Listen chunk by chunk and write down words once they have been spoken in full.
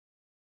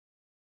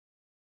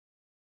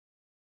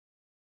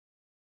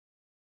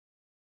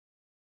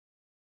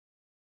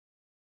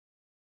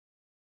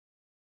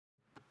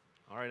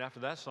All right, after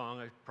that song,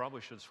 I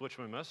probably should switch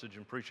my message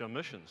and preach on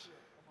missions.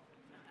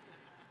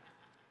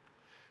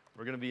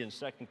 We're going to be in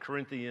 2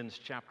 Corinthians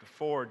chapter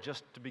 4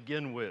 just to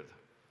begin with.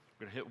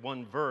 We're going to hit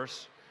one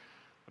verse.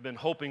 I've been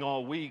hoping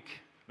all week,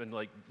 been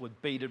like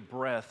with bated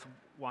breath,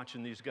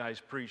 watching these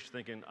guys preach,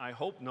 thinking, I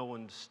hope no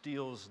one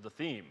steals the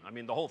theme. I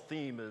mean, the whole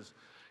theme is,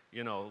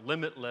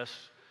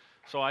 limitless.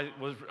 So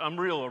I'm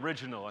real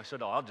original. I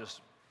said, I'll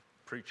just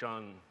preach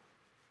on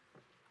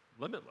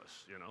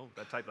limitless,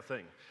 that type of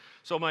thing.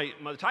 So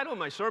the title of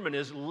my sermon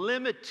is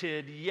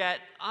Limited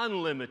Yet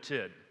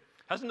Unlimited.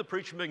 Hasn't the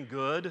preaching been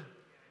good?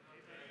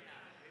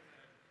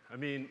 I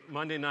mean,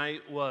 Monday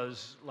night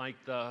was like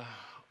the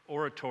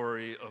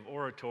oratory of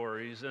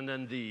oratories, and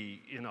then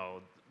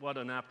what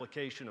an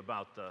application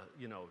about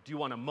do you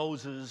want a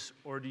Moses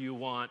or do you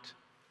want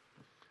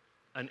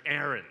an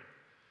Aaron?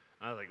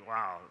 I was like,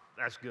 wow,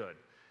 that's good.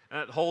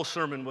 And that whole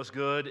sermon was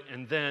good,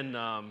 and then,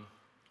 of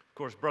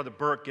course, Brother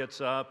Burke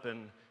gets up,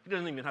 and he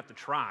doesn't even have to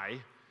try.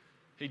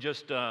 He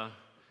just,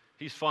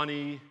 he's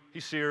funny,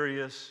 he's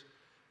serious,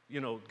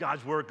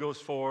 God's word goes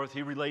forth,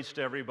 he relates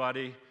to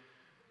everybody.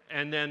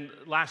 And then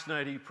last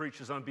night he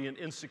preaches on being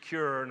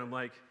insecure, and I'm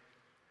like,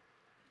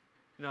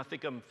 I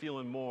think I'm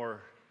feeling more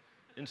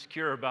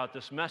insecure about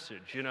this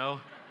message,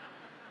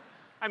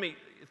 I mean,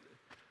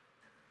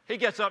 he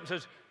gets up and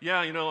says,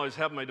 I was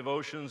having my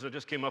devotions, I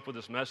just came up with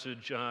this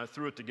message,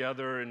 threw it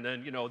together, and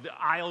then, the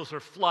aisles are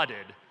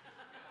flooded.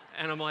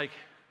 And I'm like,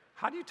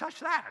 how do you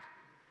touch that,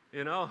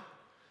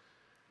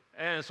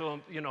 And so,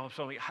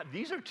 so I'm like,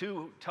 these are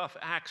two tough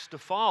acts to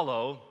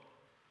follow.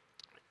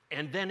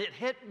 And then it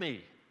hit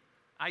me.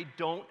 I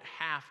don't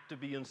have to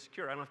be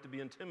insecure. I don't have to be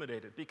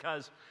intimidated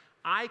because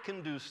I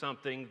can do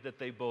something that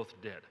they both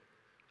did.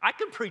 I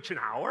can preach an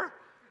hour,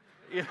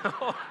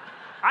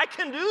 I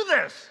can do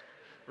this,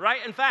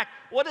 right? In fact,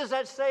 what does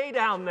that say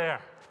down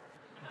there?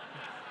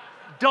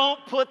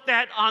 Don't put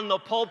that on the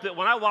pulpit.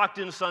 When I walked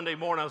in Sunday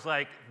morning, I was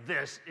like,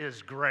 this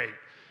is great.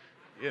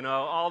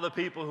 All the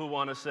people who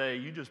want to say,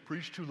 you just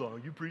preach too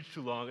long, you preach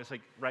too long. It's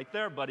like, right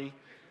there, buddy.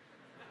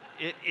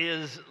 It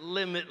is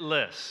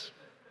limitless.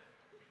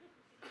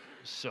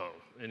 So,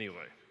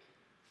 anyway,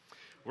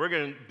 we're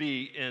going to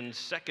be in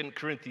 2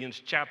 Corinthians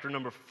chapter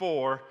number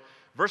 4,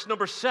 verse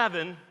number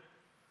 7.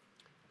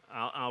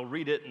 I'll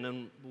read it, and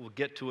then we'll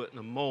get to it in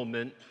a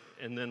moment,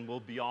 and then we'll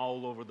be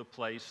all over the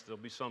place.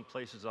 There'll be some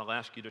places I'll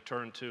ask you to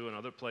turn to, and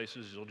other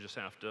places you'll just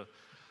have to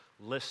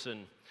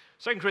listen.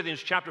 2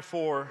 Corinthians chapter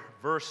 4,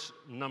 verse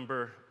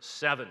number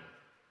 7.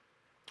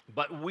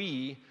 But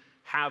we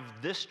have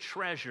this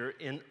treasure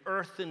in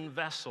earthen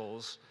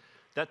vessels,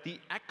 that the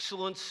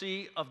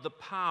excellency of the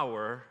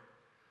power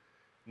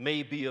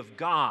may be of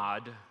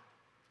God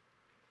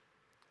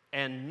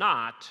and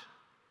not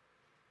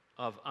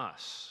of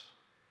us.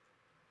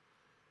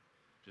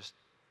 Just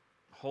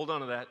hold on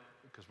to that,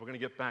 because we're going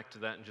to get back to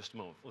that in just a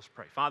moment. Let's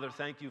pray. Father,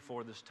 thank you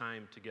for this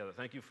time together.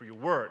 Thank you for your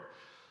word.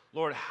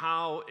 Lord,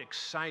 how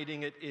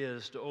exciting it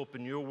is to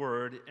open your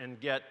word and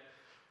get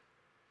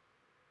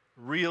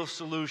real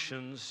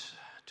solutions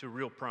to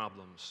real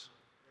problems.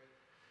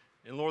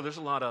 And Lord, there's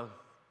a lot of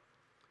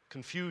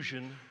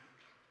confusion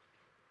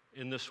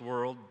in this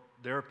world.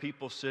 There are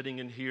people sitting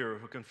in here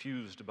who are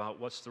confused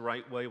about what's the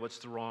right way, what's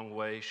the wrong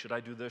way. Should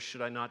I do this?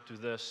 Should I not do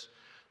this?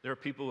 There are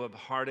people who have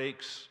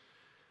heartaches.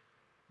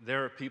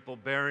 There are people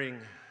bearing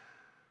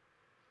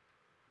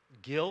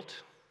guilt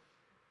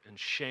and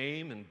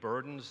shame and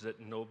burdens that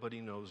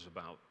nobody knows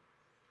about.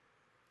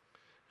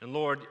 And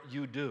Lord,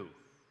 you do.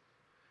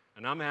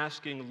 And I'm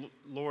asking,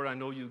 Lord, I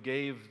know you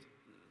gave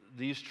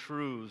these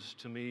truths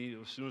to me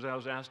as soon as I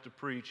was asked to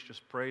preach,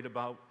 just prayed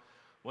about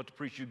what to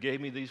preach. You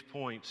gave me these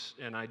points,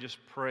 and I just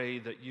pray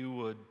that you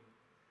would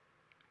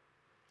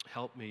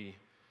help me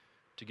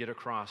to get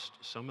across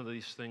some of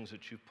these things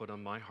that you've put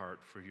on my heart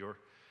for your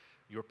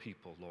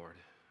people, Lord.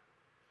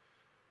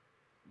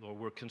 Lord,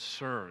 we're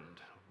concerned.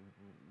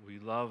 We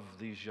love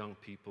these young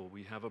people.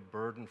 We have a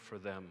burden for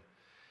them.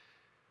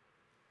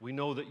 We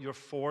know that you're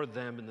for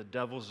them and the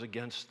devil's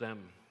against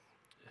them.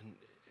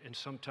 And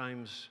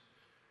sometimes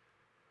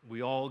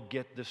we all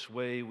get this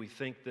way. We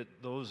think that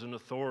those in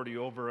authority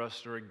over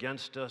us are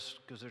against us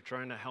because they're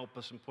trying to help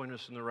us and point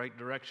us in the right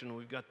direction.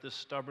 We've got this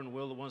stubborn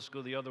will that wants to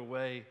go the other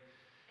way.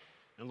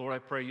 And Lord, I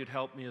pray you'd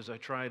help me as I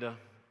try to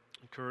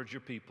encourage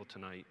your people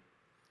tonight.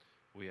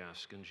 We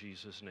ask in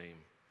Jesus' name,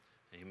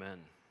 amen.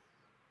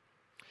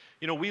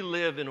 We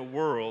live in a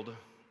world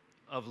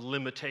of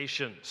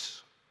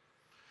limitations.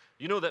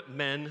 You know that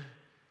men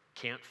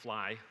can't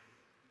fly?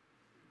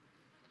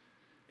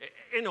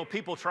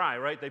 People try,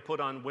 right? They put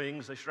on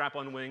wings, they strap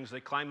on wings, they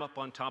climb up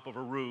on top of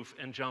a roof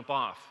and jump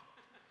off.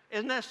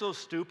 Isn't that so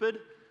stupid?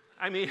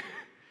 I mean,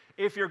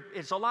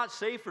 it's a lot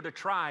safer to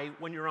try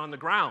when you're on the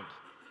ground.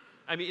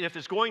 I mean, if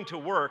it's going to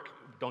work,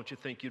 don't you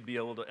think you'd be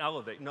able to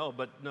elevate? No.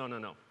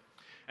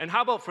 And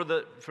how about for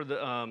the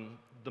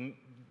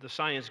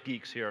science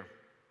geeks here?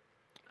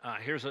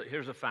 Here's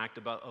a fact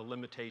about a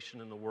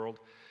limitation in the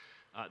world.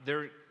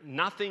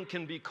 Nothing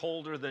can be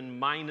colder than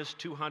minus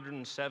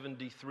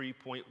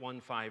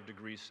 273.15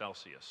 degrees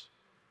Celsius.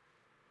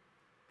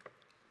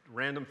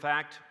 Random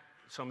fact,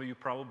 some of you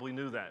probably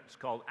knew that. It's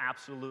called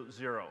absolute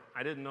zero.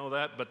 I didn't know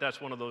that, but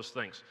that's one of those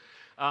things.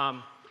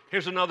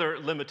 Here's another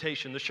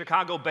limitation. The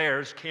Chicago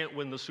Bears can't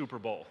win the Super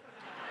Bowl.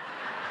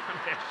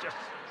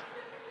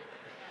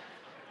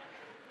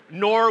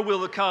 Nor will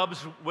the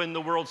Cubs win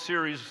the World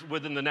Series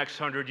within the next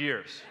 100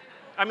 years.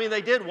 I mean,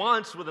 they did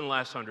once within the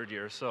last 100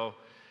 years. So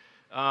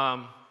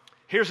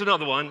here's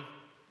another one.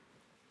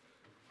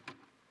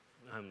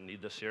 I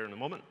need this here in a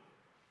moment.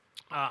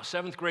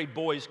 7th grade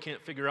boys can't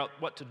figure out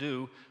what to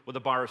do with a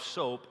bar of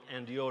soap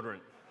and deodorant.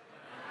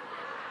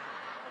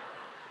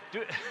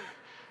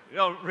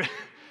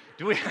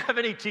 Do we have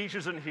any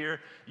teachers in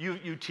here?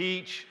 You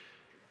teach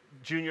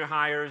junior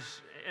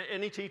hires.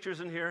 Any teachers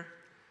in here?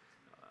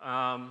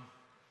 Are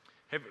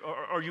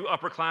you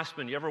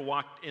upperclassmen? You ever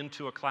walked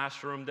into a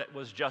classroom that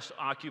was just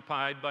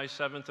occupied by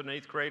 7th and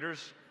 8th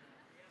graders?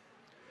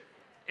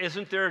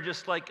 Isn't there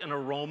just like an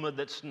aroma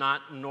that's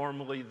not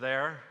normally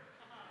there?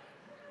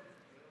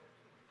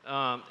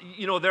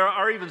 There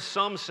are even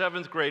some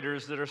 7th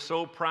graders that are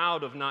so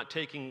proud of not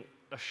taking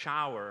a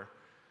shower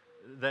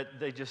that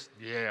they just,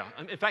 yeah.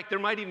 In fact, there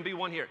might even be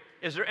one here.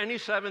 Is there any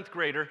 7th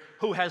grader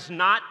who has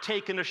not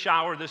taken a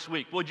shower this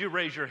week? Would you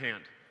raise your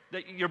hand?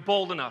 That you're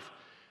bold enough.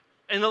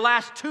 In the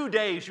last 2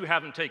 days, you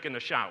haven't taken a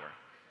shower.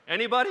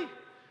 Anybody?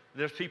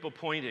 There's people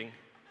pointing.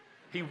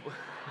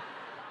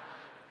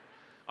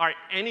 All right,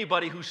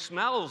 anybody who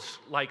smells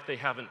like they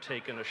haven't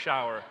taken a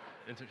shower.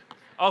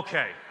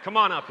 Okay, come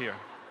on up here.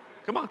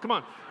 Come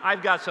on.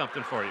 I've got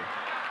something for you.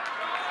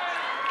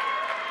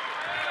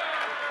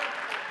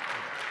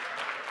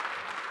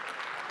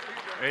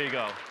 There you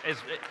go.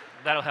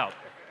 That'll help.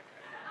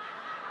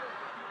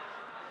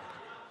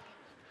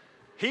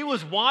 He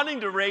was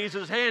wanting to raise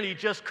his hand. He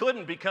just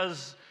couldn't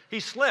because he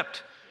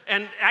slipped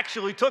and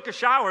actually took a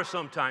shower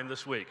sometime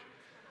this week.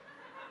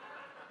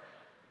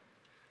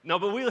 No,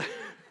 but we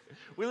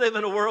live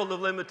in a world of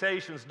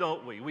limitations,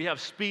 don't we? We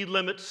have speed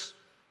limits.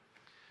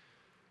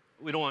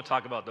 We don't want to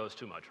talk about those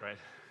too much, right?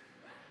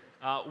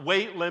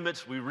 Weight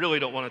limits, we really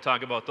don't want to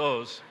talk about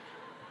those.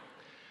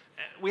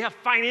 We have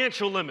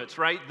financial limits,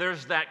 right?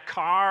 There's that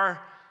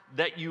car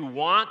that you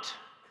want,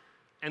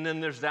 and then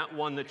there's that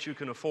one that you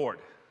can afford.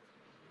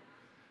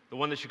 The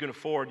one that you can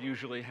afford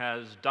usually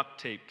has duct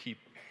tape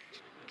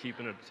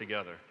keeping it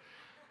together.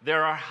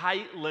 There are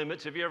height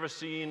limits. Have you ever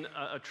seen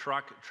a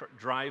truck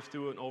drive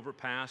through an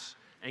overpass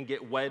and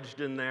get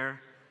wedged in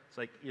there? It's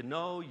like,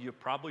 you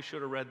probably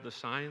should have read the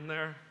sign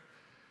there.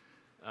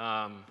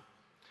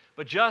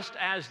 But just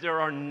as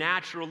there are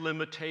natural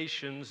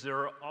limitations, there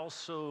are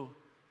also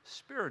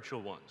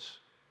spiritual ones.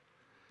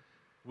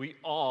 We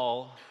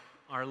all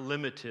are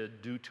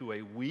limited due to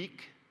a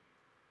weak,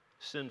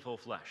 sinful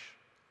flesh.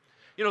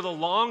 The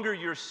longer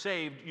you're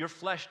saved, your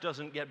flesh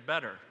doesn't get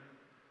better.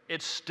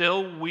 It's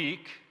still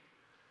weak.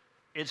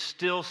 It's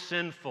still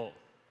sinful.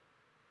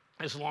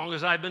 As long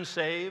as I've been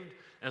saved,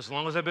 as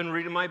long as I've been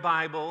reading my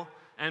Bible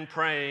and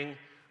praying,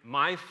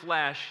 my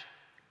flesh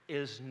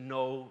is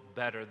no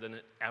better than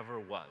it ever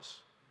was.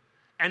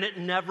 And it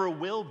never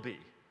will be.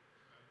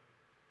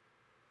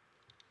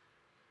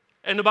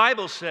 And the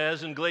Bible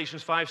says in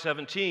Galatians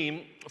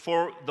 5:17,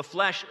 for the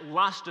flesh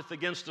lusteth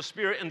against the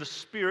spirit, and the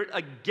spirit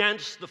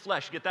against the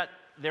flesh. Get that?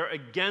 They're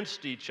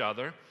against each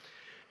other.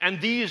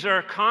 And these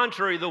are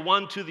contrary the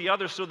one to the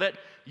other, so that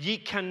ye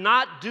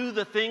cannot do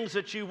the things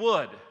that ye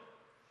would.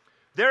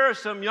 There are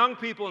some young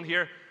people in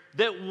here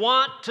that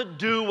want to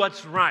do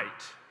what's right.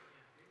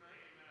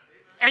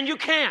 And you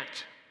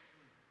can't.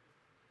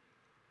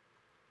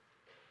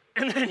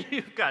 And then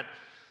you've got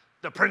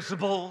the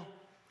principal,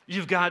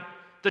 you've got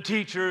the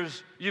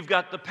teachers, you've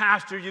got the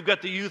pastor, you've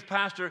got the youth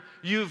pastor,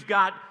 you've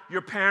got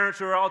your parents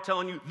who are all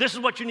telling you, this is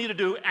what you need to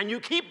do, and you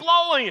keep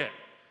blowing it.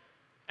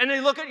 And they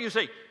look at you and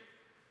say,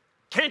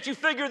 can't you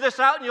figure this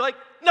out? And you're like,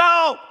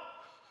 no!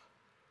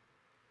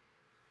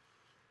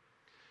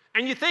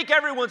 And you think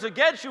everyone's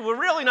against you. We're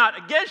really not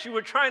against you.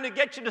 We're trying to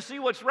get you to see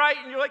what's right.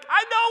 And you're like,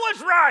 I know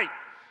what's right.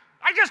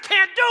 I just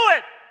can't do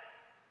it.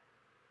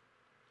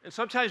 And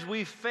sometimes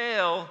we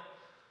fail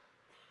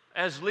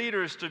as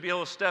leaders to be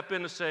able to step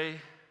in and say,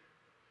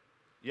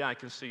 yeah, I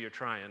can see you're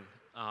trying.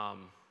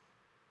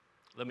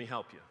 Let me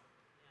help you.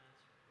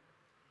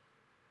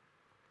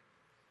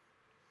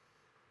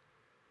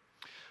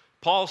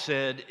 Paul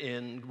said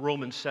in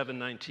Romans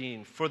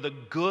 7:19, for the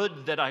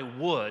good that I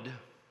would,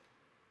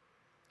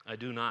 I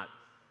do not.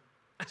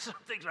 Some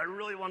things I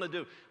really want to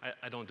do,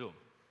 I don't do them.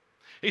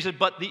 He said,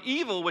 but the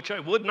evil which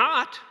I would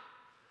not,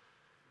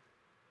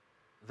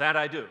 that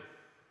I do.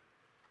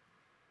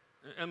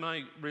 Am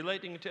I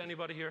relating to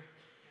anybody here?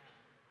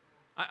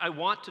 I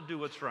want to do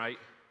what's right,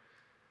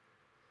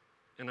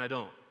 and I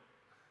don't.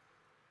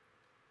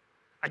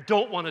 I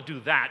don't want to do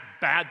that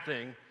bad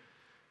thing,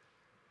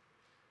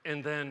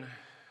 and then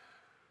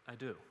I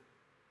do.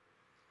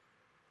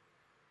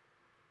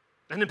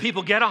 And then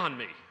people get on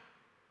me.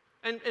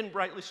 And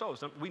rightly so.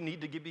 We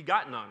need to be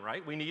gotten on,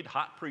 right? We need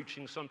hot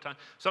preaching sometimes.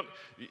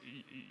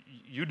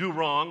 You do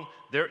wrong.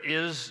 There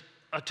is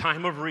a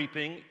time of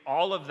reaping.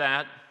 All of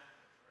that.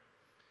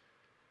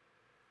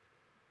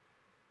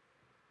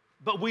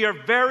 But we are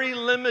very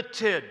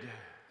limited.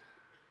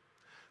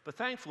 But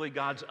thankfully,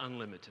 God's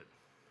unlimited.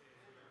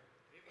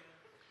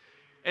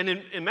 And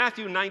in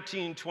Matthew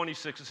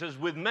 19:26, it says,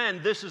 with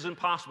men, this is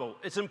impossible.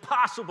 It's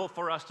impossible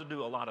for us to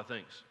do a lot of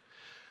things.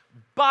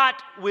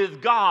 But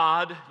with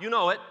God, you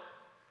know it,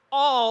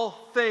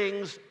 all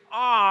things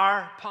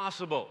are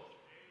possible.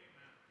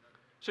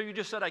 So you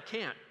just said, I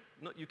can't.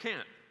 No, you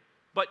can't.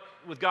 But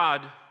with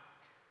God,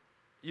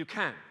 you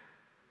can.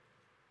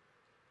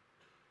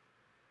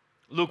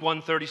 Luke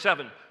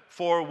 1:37,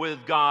 for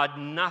with God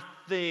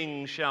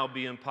nothing shall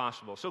be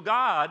impossible. So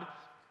God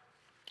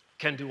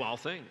can do all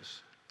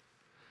things.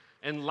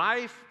 And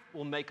life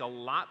will make a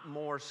lot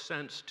more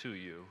sense to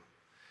you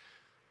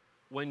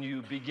when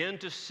you begin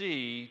to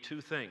see two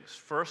things.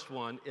 First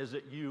one is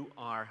that you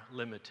are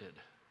limited.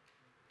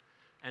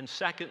 And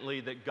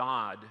secondly, that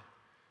God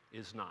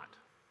is not.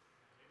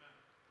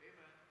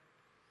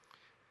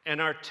 And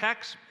our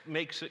text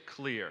makes it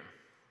clear.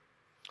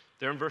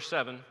 There in verse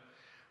 7,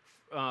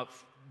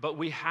 but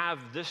we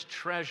have this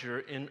treasure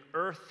in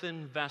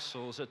earthen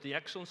vessels, that the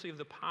excellency of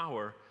the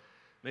power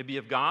may be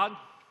of God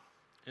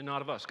and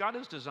not of us. God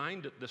has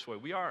designed it this way.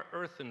 We are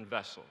earthen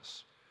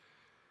vessels.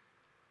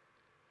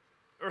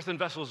 Earthen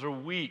vessels are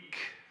weak.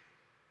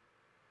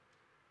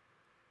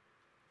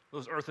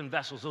 Those earthen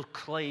vessels, those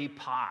clay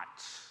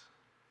pots,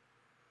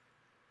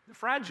 they're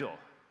fragile.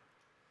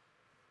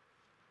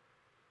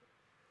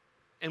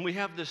 And we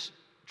have this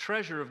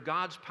treasure of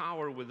God's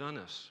power within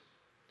us.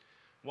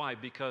 Why?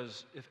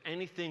 Because if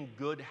anything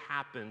good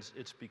happens,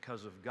 it's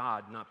because of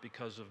God, not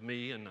because of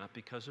me and not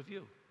because of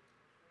you.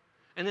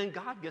 And then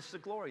God gets the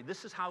glory.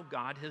 This is how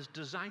God has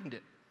designed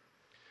it.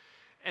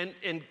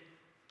 And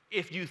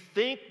if you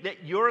think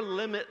that you're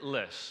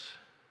limitless,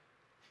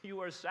 you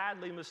are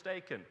sadly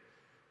mistaken.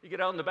 You get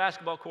out in the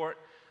basketball court,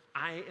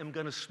 I am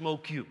going to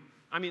smoke you.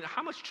 I mean,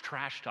 how much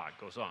trash talk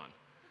goes on?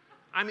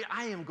 I mean,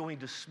 I am going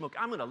to smoke.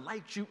 I'm going to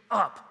light you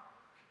up.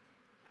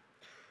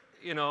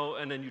 You know,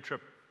 and then you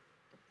trip.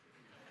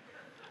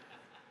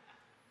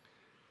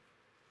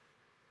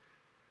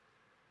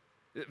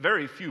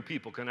 Very few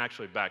people can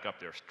actually back up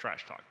their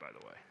trash talk, by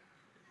the way.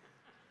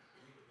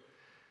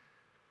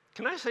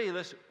 Can I say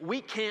this? We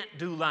can't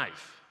do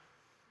life.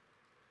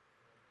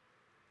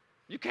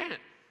 You can't.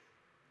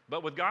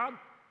 But with God,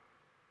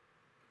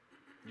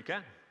 you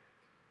can.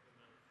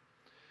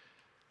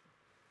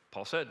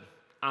 Paul said,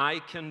 I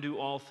can do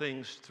all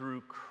things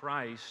through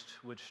Christ,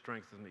 which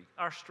strengthens me.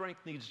 Our strength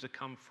needs to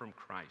come from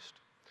Christ.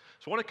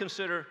 So I want to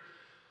consider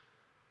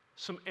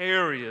some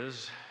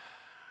areas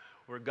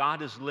where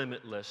God is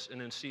limitless, and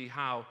then see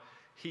how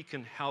he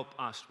can help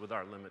us with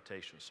our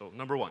limitations. So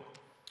number one,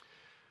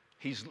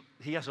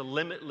 he has a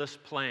limitless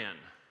plan.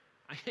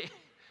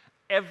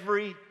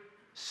 Every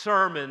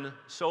sermon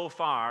so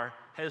far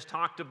has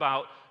talked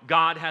about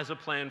God has a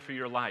plan for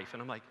your life.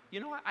 And I'm like, you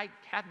know what? I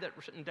had that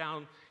written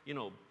down,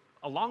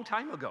 a long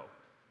time ago.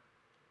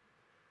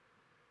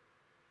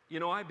 You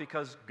know why?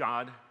 Because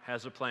God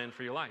has a plan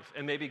for your life.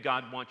 And maybe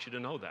God wants you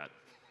to know that.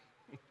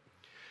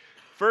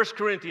 1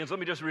 Corinthians, let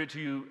me just read it to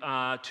you,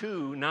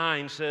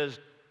 2:9 says,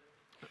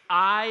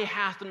 eye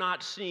hath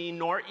not seen,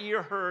 nor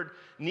ear heard,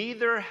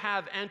 neither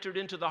have entered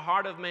into the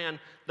heart of man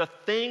the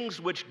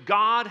things which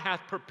God hath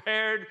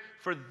prepared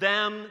for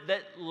them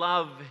that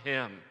love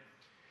him.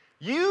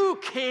 You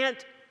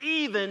can't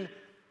even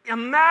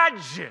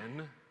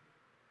imagine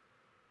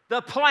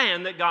the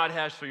plan that God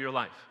has for your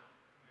life.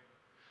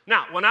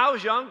 Now, when I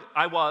was young,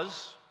 I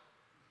was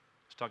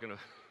talking to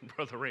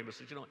Brother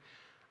Ramus,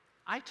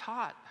 I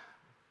taught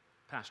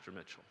Pastor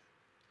Mitchell.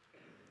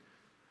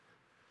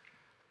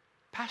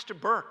 Pastor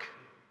Burke,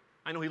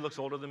 I know he looks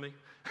older than me,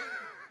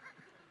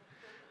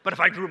 but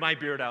if I grew my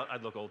beard out,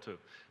 I'd look old too.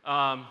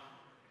 I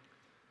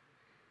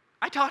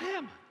taught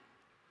him,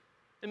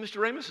 and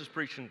Mr. Ramus is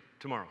preaching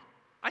tomorrow.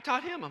 I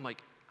taught him. I'm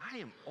like, I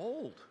am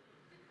old.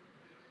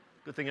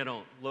 Good thing I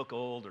don't look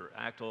old or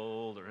act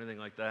old or anything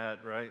like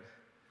that, right?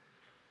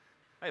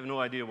 I have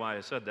no idea why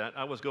I said that.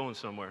 I was going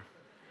somewhere.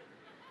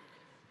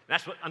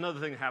 That's another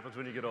thing that happens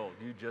when you get old.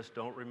 You just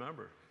don't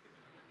remember.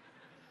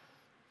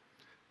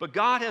 But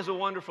God has a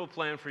wonderful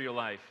plan for your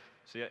life.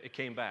 See, it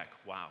came back.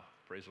 Wow,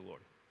 praise the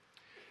Lord.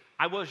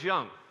 I was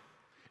young,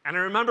 and I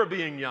remember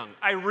being young.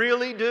 I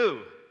really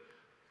do.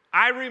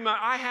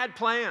 I had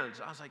plans.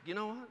 I was like, you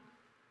know what?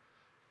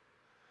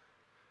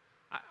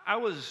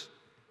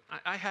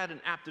 I had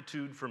an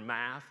aptitude for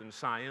math and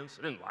science.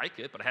 I didn't like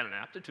it, but I had an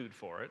aptitude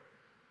for it.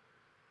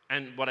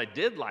 And what I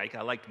did like,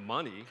 I liked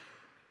money.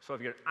 So I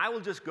figured, I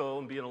will just go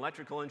and be an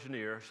electrical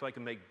engineer so I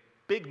can make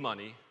big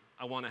money.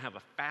 I want to have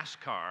a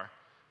fast car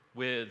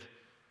with,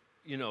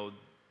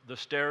 the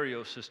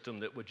stereo system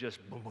that would just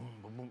boom, boom,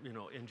 boom,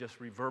 boom, and just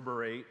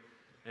reverberate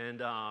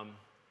and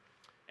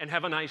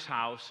have a nice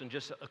house and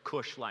just a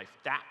cush life.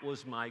 That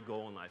was my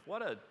goal in life.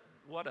 What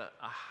a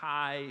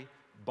high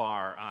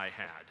bar I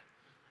had.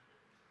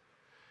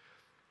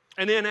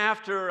 And then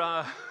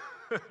after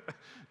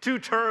 2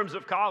 terms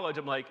of college,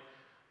 I'm like,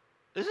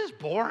 this is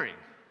boring.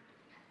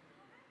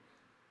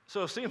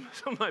 So some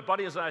of my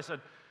buddies and I said,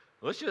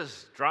 let's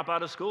just drop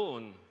out of school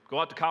and go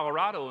out to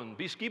Colorado and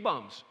be ski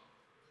bums.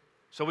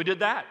 So we did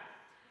that.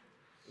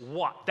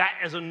 What? That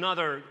is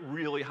another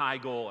really high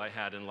goal I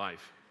had in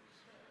life.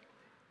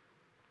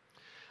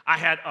 I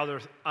had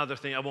other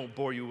things. I won't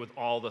bore you with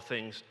all the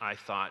things I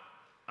thought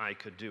I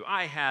could do.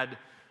 I had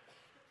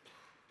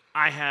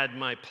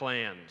my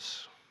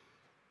plans.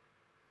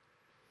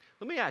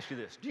 Let me ask you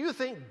this. Do you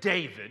think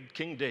David,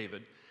 King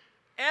David,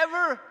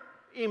 ever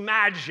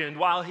imagined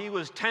while he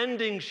was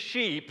tending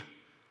sheep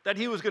that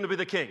he was going to be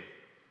the king?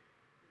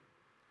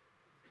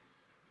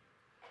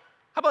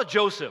 How about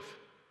Joseph?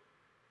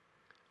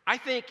 I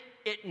think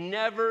it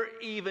never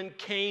even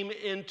came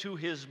into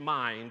his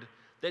mind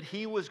that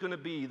he was going to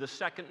be the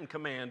second in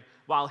command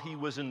while he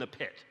was in the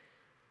pit.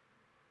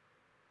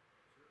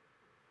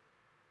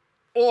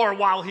 Or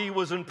while he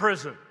was in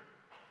prison.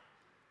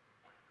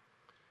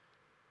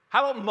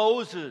 How about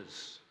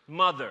Moses'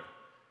 mother?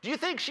 Do you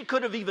think she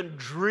could have even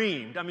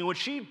dreamed? I mean, when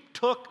she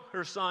took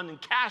her son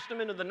and cast him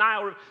into the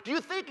Nile River, do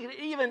you think it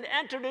even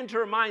entered into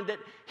her mind that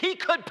he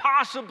could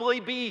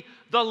possibly be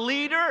the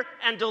leader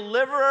and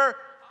deliverer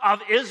of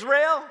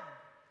Israel?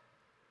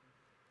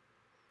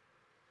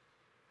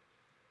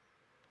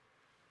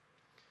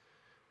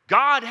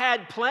 God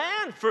had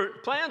plans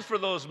for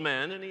those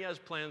men, and he has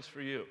plans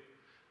for you.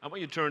 I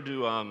want you to turn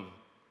to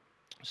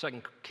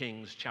 2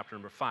 Kings chapter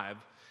number 5.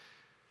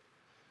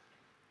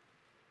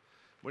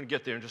 We're going to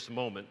get there in just a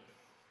moment.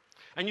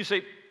 And you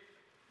say,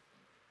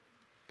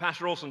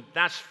 Pastor Olson,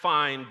 that's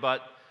fine,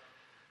 but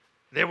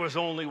there was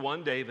only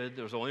one David,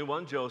 there was only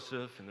one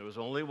Joseph, and there was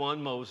only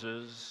one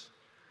Moses,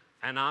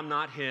 and I'm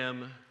not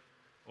him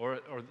or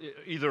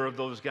either of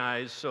those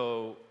guys,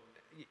 so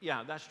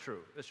yeah, that's true.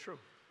 It's true.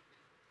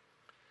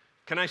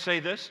 Can I say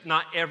this?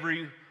 Not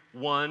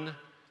everyone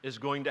is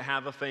going to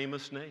have a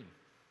famous name,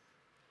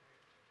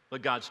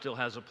 but God still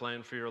has a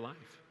plan for your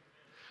life.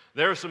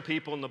 There are some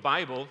people in the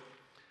Bible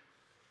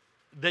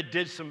that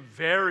did some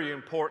very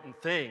important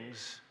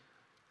things,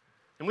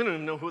 and we don't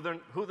even know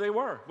who they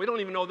were. We don't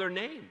even know their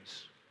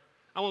names.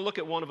 I want to look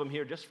at one of them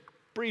here just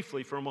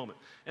briefly for a moment.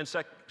 In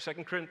 2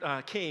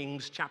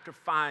 Kings chapter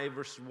 5,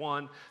 verse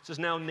 1, it says,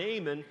 now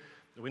Naaman,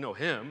 we know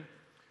him,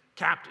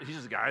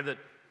 he's the guy that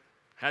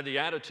had the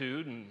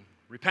attitude and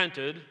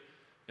repented,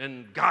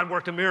 and God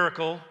worked a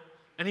miracle,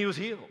 and he was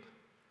healed.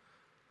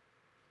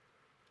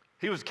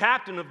 He was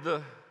captain of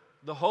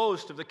the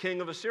host of the king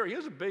of Assyria. He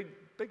was a big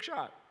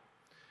shot.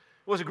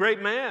 Was a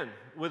great man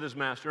with his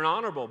master and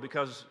honorable,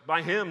 because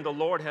by him the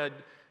Lord had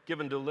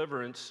given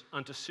deliverance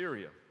unto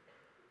Syria.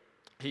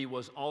 He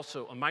was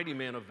also a mighty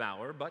man of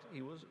valor, but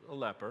he was a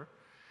leper.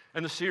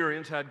 And the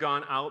Syrians had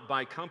gone out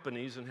by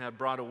companies and had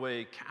brought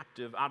away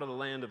captive out of the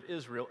land of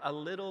Israel a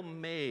little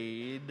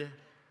maid,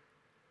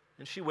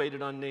 and she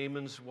waited on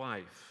Naaman's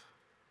wife.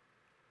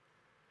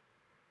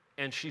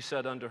 And she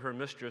said unto her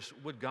mistress,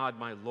 would God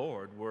my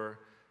Lord were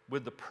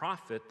with the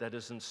prophet that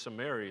is in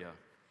Samaria,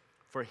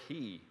 for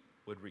he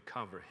would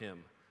recover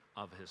him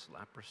of his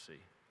leprosy.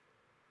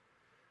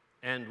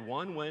 And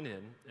one went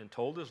in and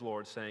told his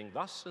Lord, saying,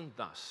 thus and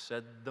thus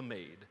said the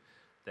maid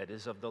that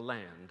is of the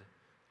land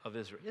of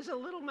Israel. Is a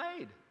little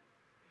maid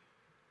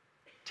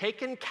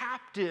taken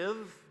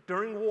captive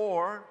during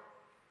war.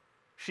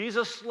 She's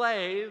a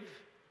slave,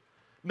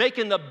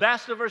 making the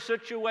best of her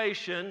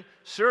situation,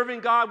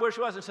 serving God where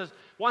she was, and says,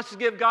 wants to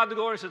give God the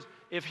glory, and says,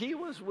 if he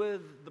was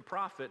with the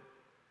prophet,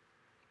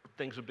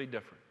 things would be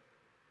different.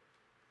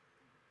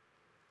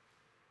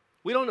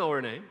 We don't know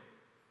her name,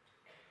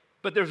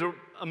 but there's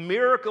a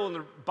miracle in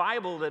the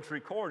Bible that's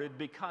recorded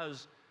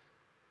because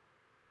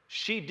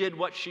she did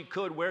what she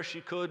could, where she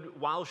could,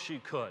 while she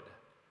could.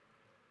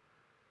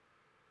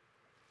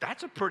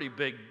 That's a pretty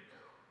big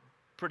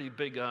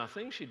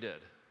thing she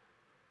did.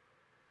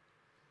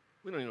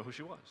 We don't even know who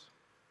she was.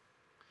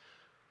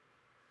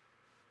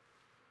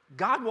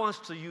 God wants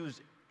to use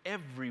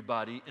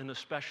everybody in a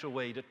special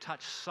way to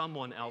touch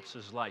someone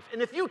else's life.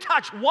 And if you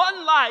touch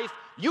one life,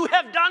 you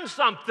have done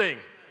something.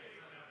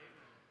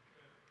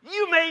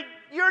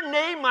 Your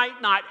name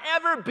might not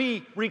ever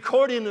be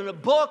recorded in a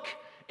book.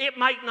 It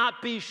might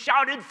not be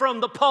shouted from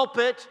the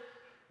pulpit.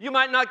 You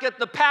might not get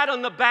the pat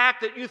on the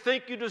back that you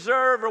think you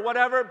deserve or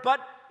whatever. But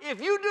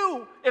if you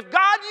do, if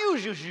God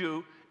uses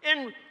you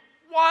in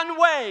one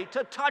way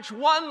to touch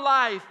one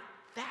life,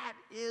 that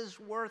is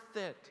worth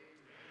it.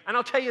 And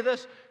I'll tell you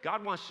this,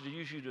 God wants to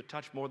use you to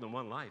touch more than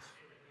one life.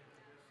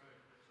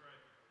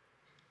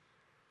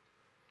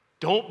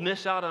 Don't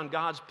miss out on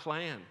God's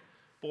plan.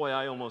 Boy,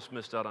 I almost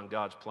missed out on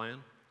God's plan.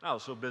 I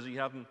was so busy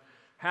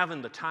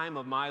having the time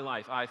of my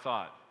life, I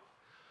thought.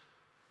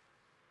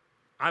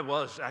 I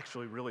was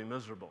actually really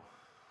miserable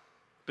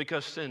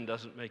because sin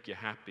doesn't make you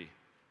happy.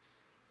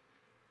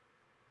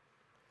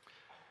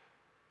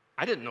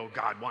 I didn't know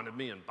God wanted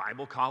me in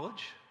Bible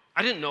college.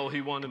 I didn't know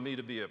he wanted me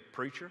to be a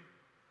preacher.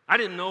 I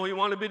didn't know he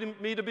wanted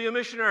me to be a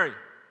missionary.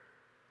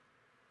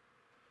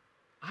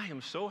 I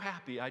am so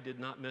happy I did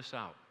not miss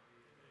out.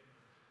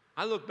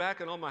 I look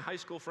back at all my high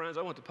school friends.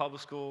 I went to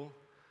public school.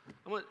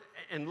 I went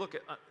and look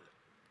at,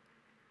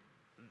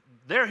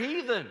 they're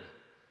heathen.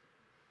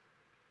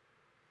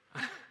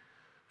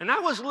 And I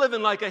was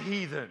living like a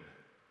heathen.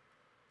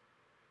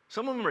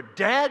 Some of them are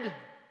dead.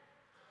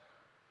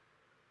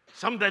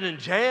 Some been in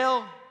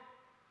jail.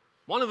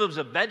 One of them's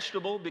a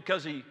vegetable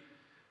because he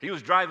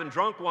was driving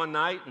drunk one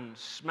night and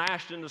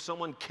smashed into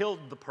someone,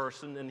 killed the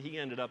person, and he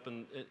ended up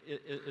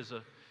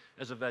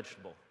as a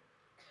vegetable.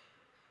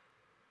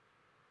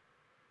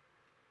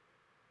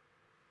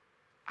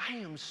 I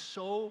am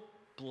so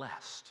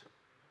blessed.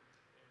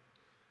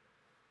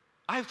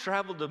 I've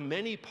traveled to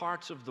many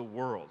parts of the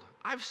world.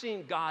 I've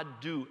seen God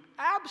do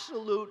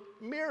absolute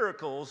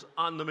miracles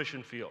on the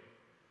mission field.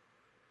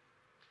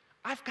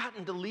 I've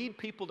gotten to lead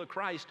people to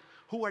Christ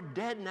who are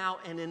dead now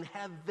and in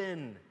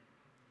heaven.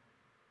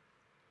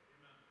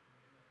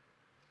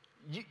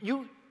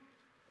 You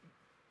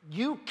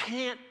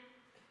can't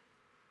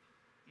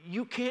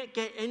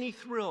get any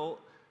thrill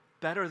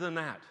better than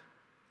that.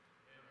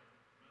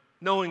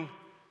 Knowing,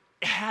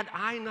 had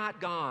I not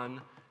gone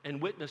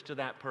and witnessed to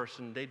that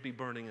person, they'd be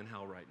burning in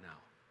hell right now.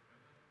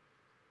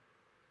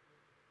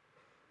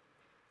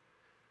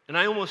 And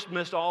I almost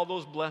missed all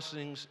those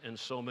blessings and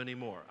so many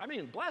more. I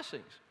mean,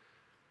 blessings.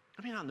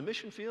 I mean, on the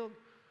mission field,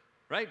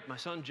 right? My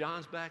son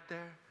John's back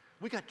there.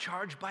 We got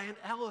charged by an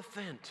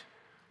elephant.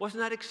 Wasn't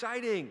that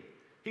exciting?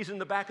 He's in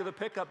the back of the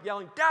pickup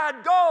yelling,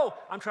 "Dad, go!"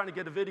 I'm trying to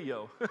get a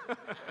video.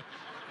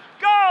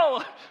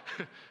 Go!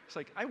 It's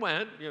like, I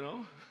went, you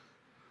know.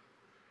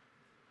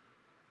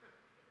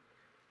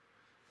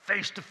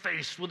 Face to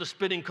face with a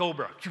spitting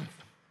cobra.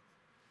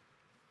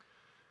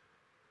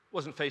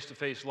 Wasn't face to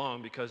face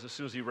long because as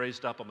soon as he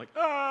raised up, I'm like,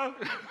 ah!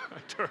 I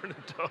turned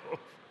and dove.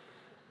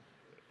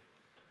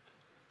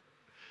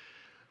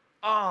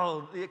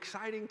 Oh, the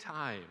exciting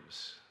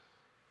times.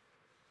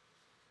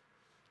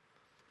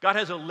 God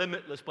has a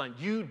limitless plan.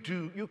 You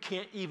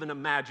can't even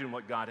imagine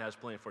what God has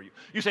planned for you.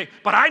 You say,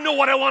 but I know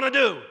what I want to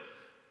do.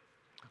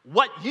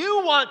 What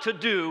you want to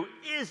do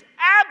is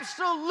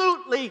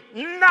absolutely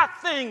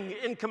nothing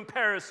in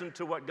comparison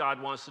to what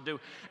God wants to do.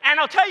 And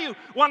I'll tell you,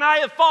 when I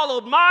have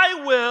followed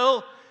my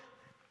will,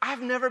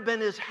 I've never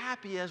been as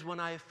happy as when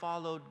I have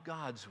followed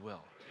God's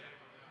will.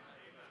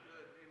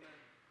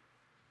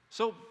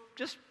 So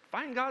just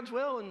find God's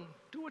will and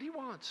do what He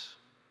wants.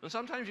 And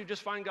sometimes you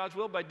just find God's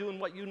will by doing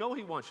what you know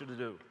He wants you to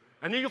do.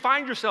 And then you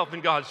find yourself in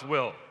God's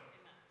will.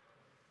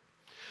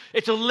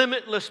 It's a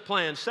limitless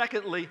plan.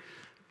 Secondly,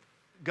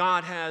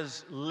 God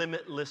has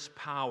limitless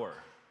power.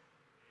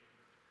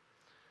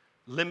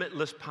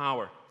 Limitless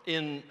power.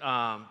 In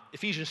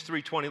Ephesians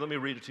 3:20, let me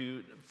read it to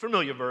you.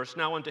 Familiar verse.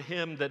 Now unto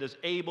Him that is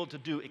able to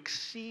do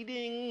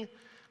exceeding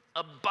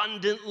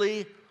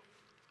abundantly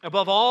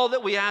above all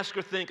that we ask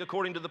or think,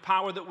 according to the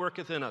power that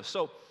worketh in us.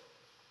 So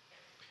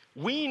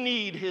we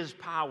need His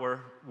power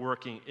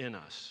working in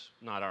us,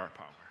 not our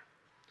power.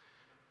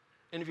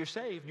 And if you're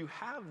saved, you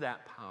have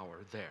that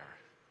power there.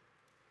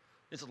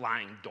 It's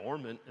lying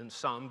dormant in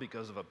some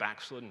because of a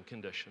backslidden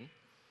condition.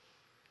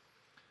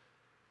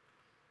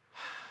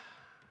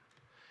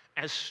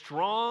 As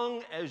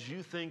strong as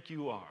you think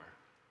you are,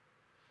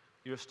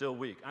 you're still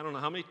weak. I don't know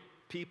how many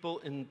people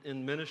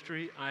in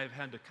ministry I've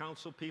had to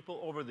counsel people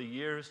over the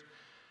years,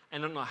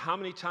 and I don't know how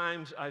many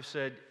times I've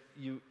said,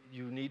 you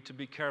need to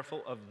be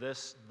careful of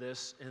this,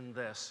 this, and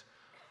this.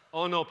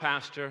 Oh no,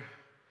 Pastor,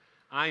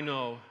 I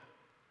know.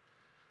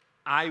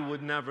 I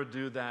would never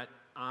do that.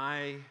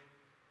 I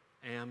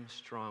am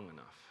strong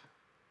enough.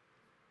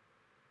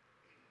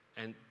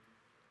 And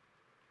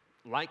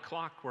like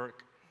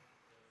clockwork,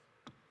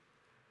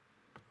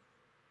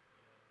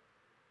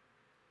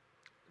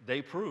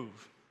 they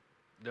prove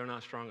they're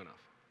not strong enough.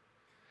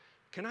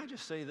 Can I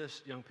just say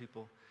this, young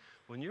people?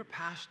 When your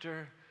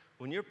pastor,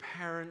 when your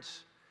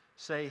parents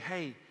say,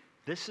 hey,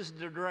 this is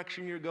the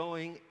direction you're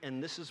going,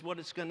 and this is what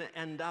it's going to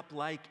end up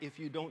like if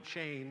you don't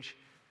change,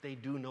 they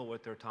do know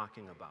what they're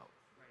talking about.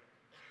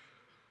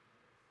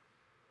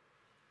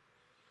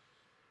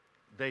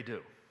 They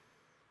do.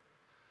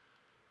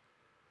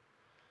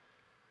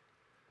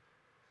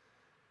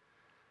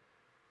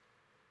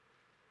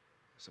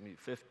 Some of you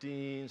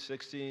 15,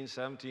 16,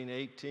 17,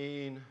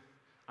 18.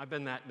 I've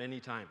been that many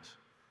times.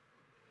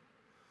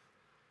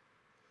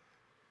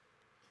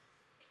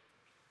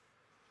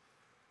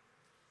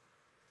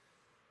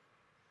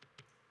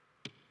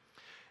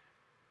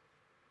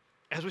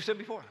 As we said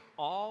before,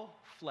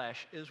 all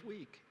flesh is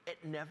weak. It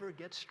never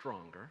gets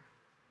stronger.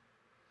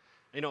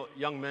 You know,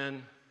 young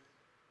men,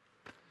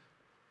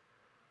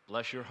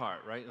 bless your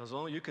heart, right? As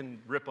long as you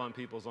can rip on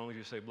people as long as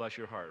you say bless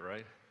your heart,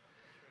 right?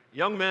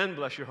 Young men,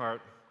 bless your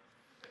heart.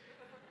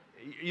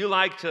 You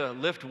like to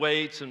lift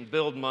weights and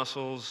build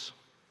muscles,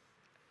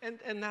 and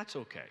that's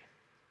okay.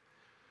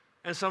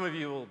 And some of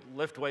you will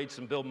lift weights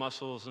and build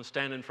muscles and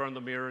stand in front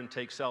of the mirror and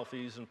take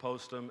selfies and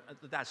post them.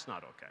 That's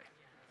not okay.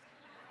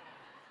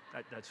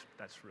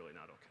 That's really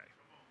not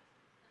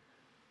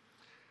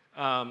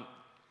okay.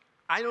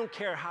 I don't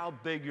care how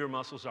big your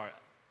muscles are.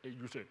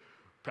 You say,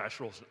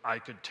 Pastor Olson, I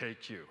could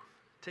take you.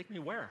 Take me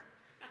where?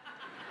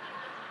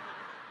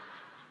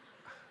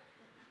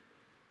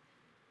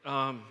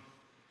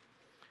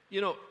 You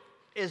know,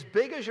 as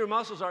big as your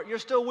muscles are, you're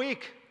still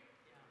weak.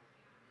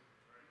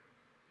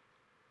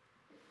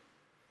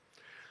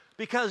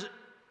 Because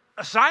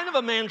A sign of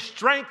a man's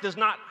strength is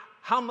not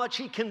how much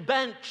he can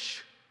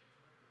bench.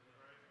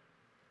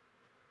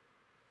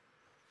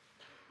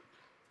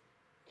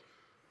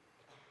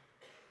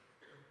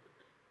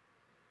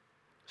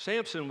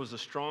 Samson was the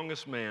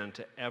strongest man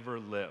to ever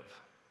live.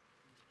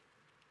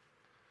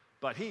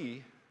 But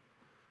he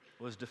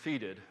was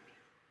defeated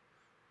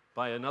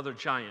by another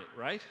giant,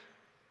 right?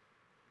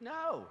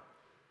 No.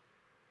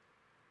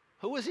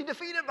 Who was he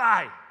defeated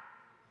by?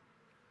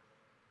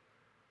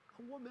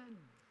 A woman.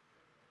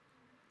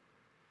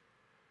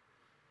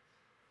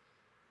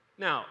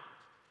 Now,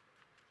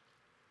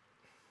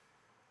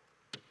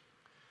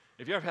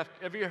 if you ever have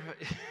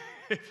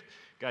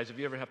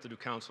to do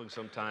counseling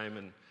sometime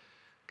and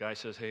guy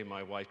says, hey,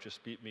 my wife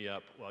just beat me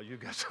up, well, you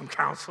got some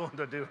counseling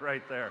to do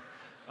right there.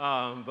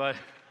 But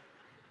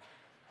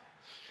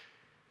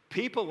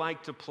people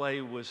like to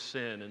play with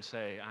sin and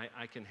say,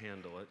 I can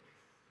handle it.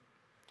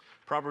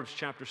 Proverbs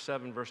chapter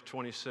 7, verse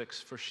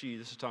 26, for she,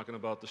 this is talking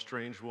about the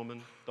strange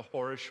woman, the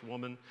whorish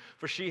woman,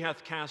 for she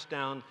hath cast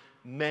down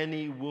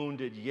many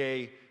wounded,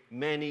 yea,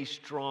 many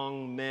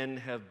strong men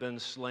have been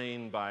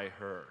slain by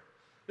her.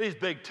 These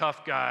big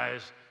tough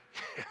guys,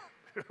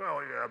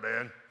 oh yeah,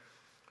 man.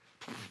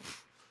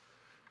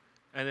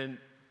 And then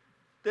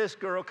this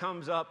girl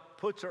comes up,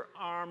 puts her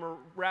arm, or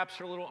wraps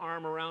her little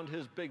arm around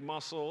his big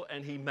muscle,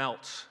 and he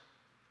melts.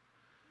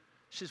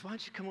 She says, why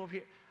don't you come over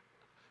here?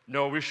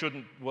 No, we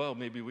shouldn't. Well,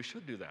 maybe we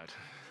should do that.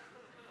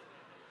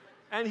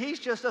 And he's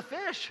just a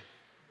fish.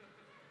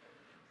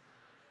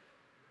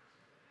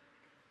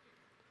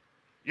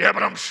 Yeah,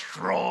 but I'm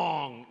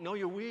strong. No,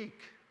 you're weak.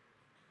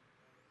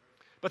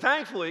 But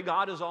thankfully,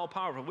 God is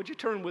all-powerful. Would you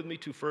turn with me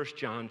to 1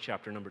 John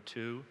chapter number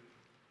 2?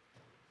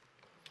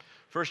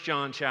 1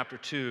 John chapter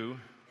 2.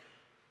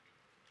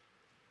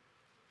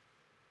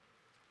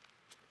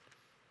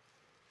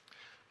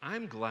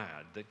 I'm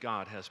glad that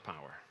God has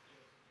power.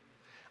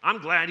 I'm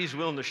glad he's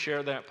willing to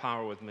share that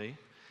power with me.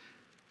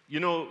 You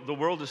know, the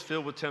world is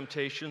filled with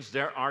temptations.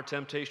 There are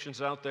temptations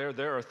out there.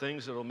 There are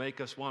things that will make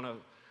us want to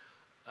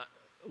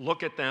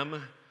look at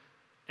them.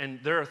 And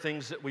there are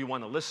things that we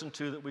want to listen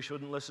to that we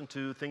shouldn't listen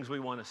to, things we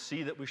want to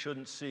see that we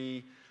shouldn't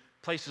see,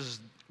 places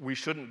we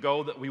shouldn't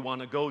go that we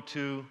want to go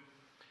to.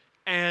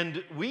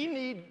 And we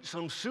need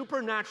some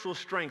supernatural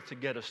strength to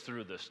get us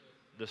through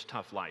this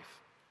tough life.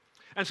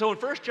 And so in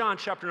 1 John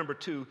chapter number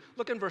 2,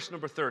 look in verse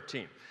number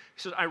 13. He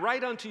says, I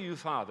write unto you,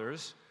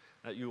 fathers,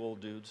 not you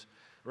old dudes,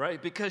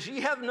 right? Because ye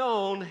have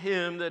known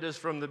him that is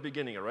from the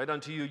beginning. I write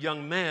unto you,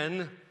 young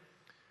men,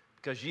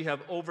 because ye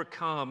have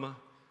overcome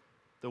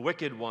the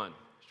wicked one.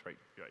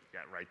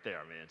 Right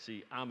there, man.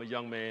 See, I'm a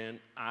young man.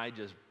 I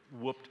just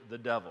whooped the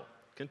devil.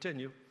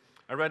 Continue.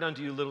 I write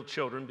unto you, little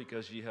children,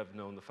 because ye have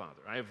known the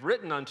Father. I have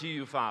written unto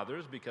you,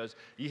 fathers, because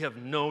ye have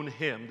known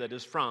him that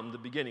is from the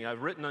beginning. I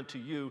have written unto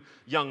you,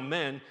 young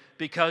men,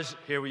 because,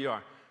 here we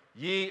are,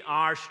 ye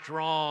are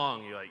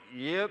strong. You're like,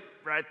 yep,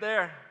 right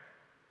there.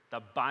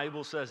 The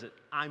Bible says it.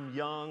 I'm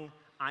young.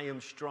 I am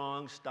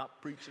strong.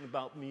 Stop preaching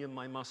about me and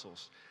my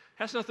muscles.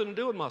 Has nothing to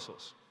do with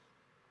muscles.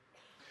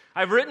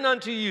 I've written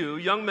unto you,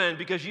 young men,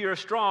 because ye are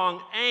strong,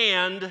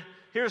 and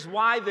here's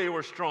why they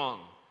were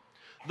strong.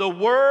 The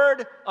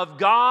word of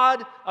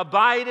God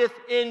abideth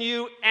in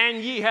you,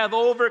 and ye have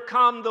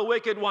overcome the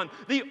wicked one.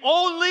 The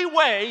only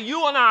way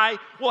you and I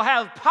will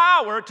have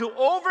power to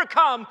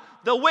overcome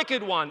the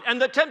wicked one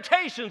and the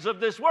temptations of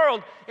this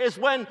world is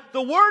when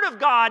the word of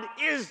God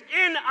is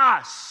in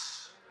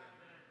us.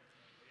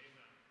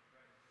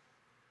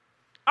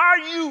 Are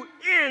you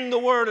in the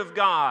word of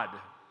God?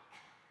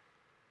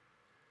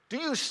 Do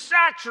you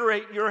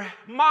saturate your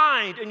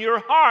mind and your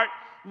heart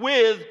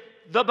with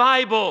the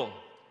Bible?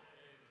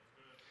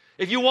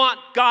 If you want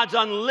God's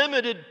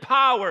unlimited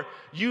power,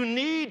 you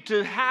need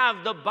to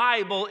have the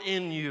Bible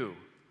in you.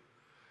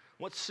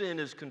 What sin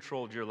has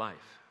controlled your life?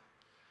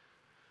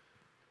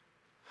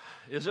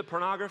 Is it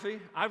pornography?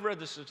 I've read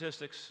the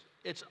statistics.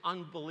 It's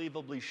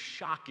unbelievably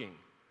shocking.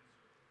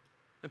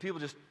 And people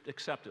just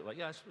accept it like,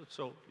 yes,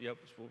 so, yep,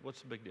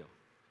 what's the big deal?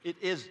 It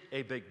is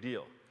a big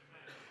deal.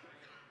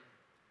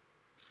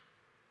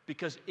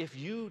 Because if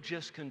you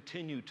just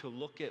continue to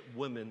look at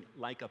women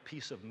like a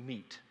piece of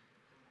meat,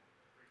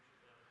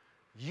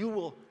 you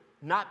will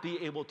not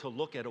be able to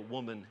look at a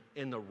woman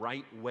in the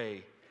right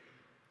way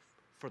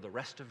for the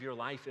rest of your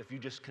life if you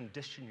just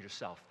condition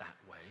yourself that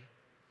way.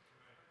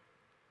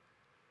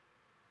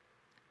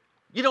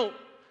 You know,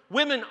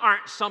 women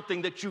aren't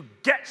something that you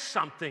get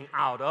something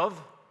out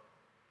of.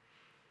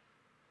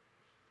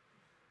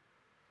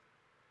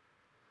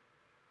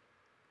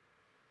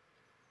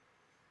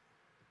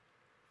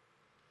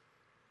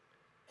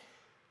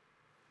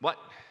 What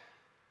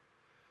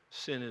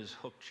sin has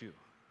hooked you?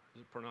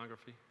 Is it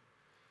pornography?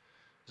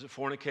 Is it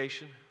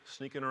fornication?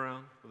 Sneaking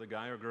around with a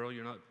guy or girl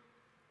you're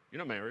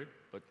not married,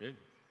 but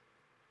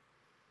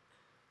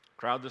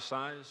crowd this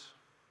size?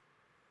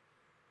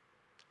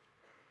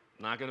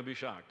 Not going to be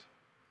shocked.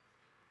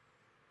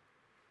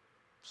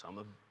 Some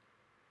have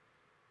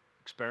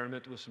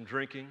experimented with some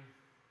drinking,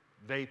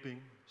 vaping,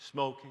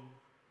 smoking.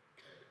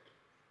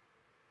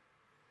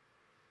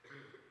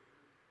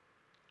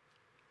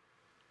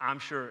 I'm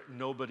sure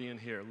nobody in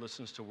here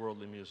listens to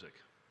worldly music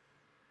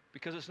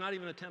because it's not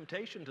even a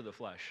temptation to the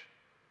flesh,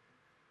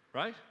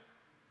 right?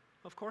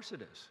 Of course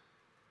it is.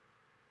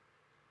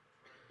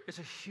 It's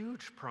a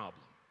huge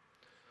problem.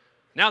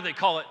 Now they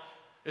call it,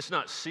 it's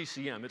not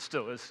CCM, it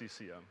still is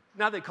CCM.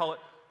 Now they call it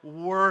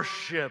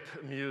worship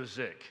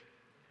music.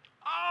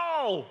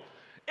 Oh,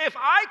 if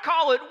I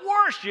call it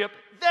worship,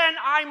 then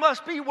I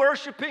must be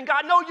worshiping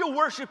God. No, you're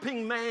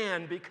worshiping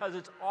man because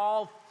it's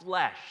all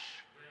flesh.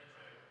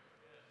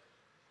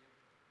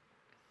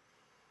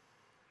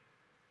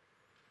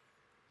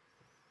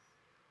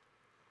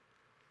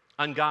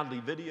 Ungodly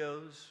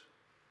videos,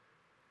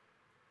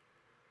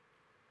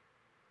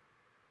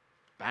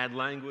 bad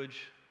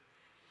language,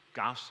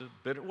 gossip,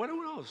 bitter, what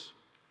else?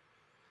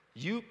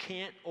 You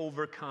can't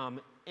overcome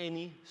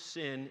any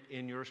sin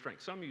in your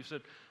strength. Some of you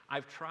said,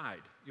 I've tried.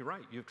 You're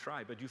right, you've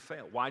tried, but you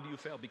fail. Why do you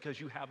fail? Because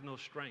you have no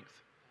strength.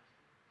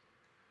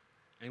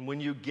 And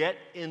when you get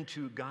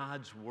into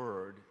God's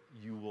word,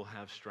 you will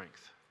have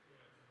strength.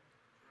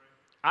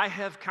 I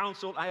have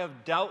counseled, I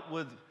have dealt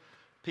with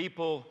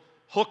people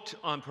hooked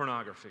on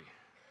pornography.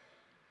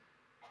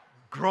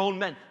 Grown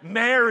men,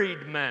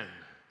 married men.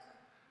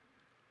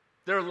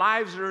 Their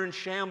lives are in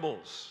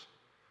shambles.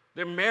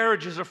 Their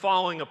marriages are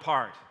falling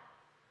apart.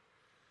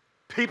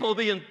 People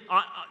being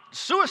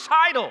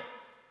suicidal.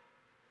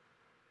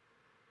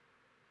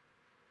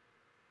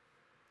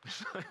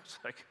 It's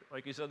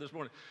like you said this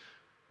morning.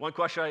 One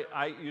question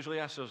I usually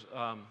ask is,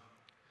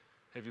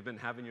 have you been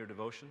having your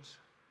devotions?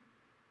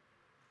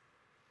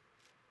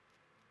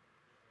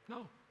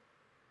 No.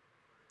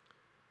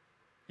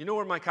 You know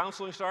where my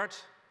counseling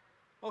starts?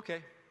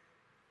 Okay.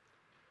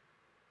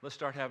 Let's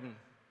start having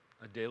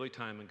a daily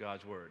time in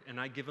God's Word.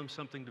 And I give them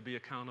something to be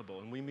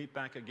accountable. And we meet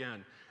back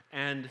again.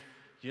 And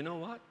you know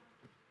what?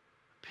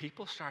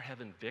 People start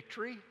having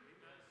victory.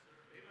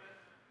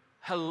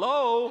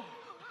 Hello?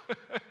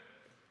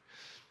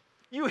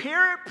 You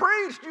hear it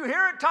preached. You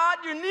hear it taught.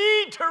 You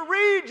need to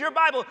read your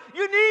Bible.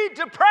 You need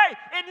to pray.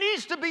 It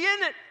needs to be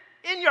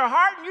in your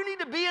heart. And you need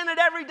to be in it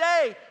every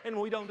day. And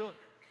we don't do it.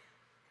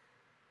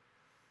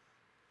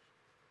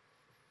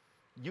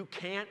 You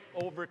can't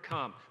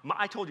overcome.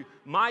 I told you,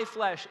 my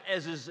flesh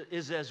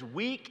is as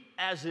weak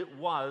as it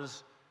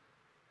was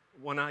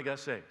when I got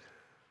saved.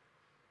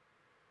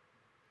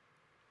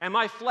 And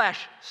my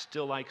flesh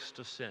still likes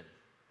to sin.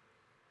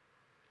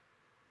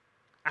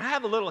 I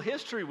have a little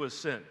history with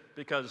sin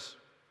because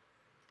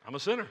I'm a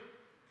sinner.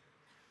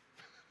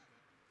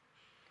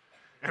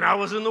 And I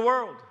was in the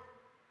world.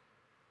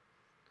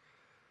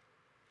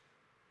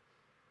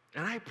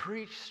 And I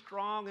preach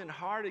strong and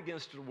hard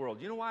against the world.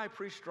 You know why I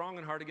preach strong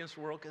and hard against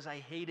the world? Because I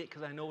hate it,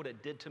 because I know what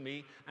it did to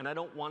me, and I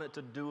don't want it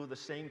to do the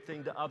same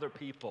thing to other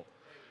people.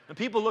 And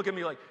people look at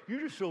me like,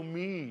 you're just so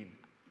mean.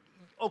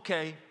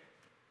 Okay,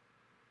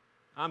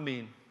 I'm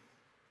mean.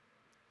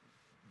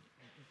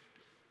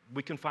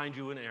 We can find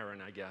you an Aaron,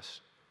 I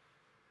guess.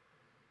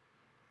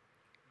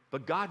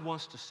 But God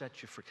wants to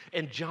set you free.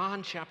 In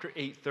John chapter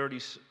 8,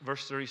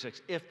 verse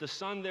 36, if the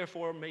Son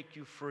therefore make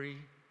you free,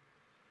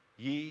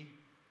 ye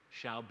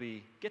shall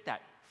be, get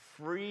that,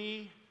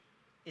 free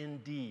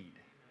indeed.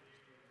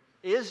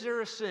 Is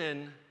there a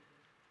sin?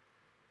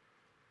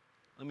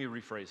 Let me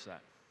rephrase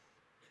that.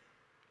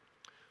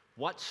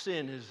 What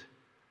sin has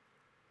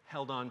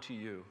held on to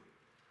you?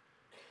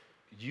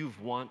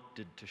 You've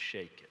wanted to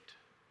shake it,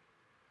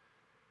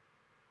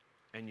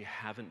 and you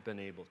haven't been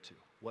able to.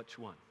 Which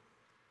one?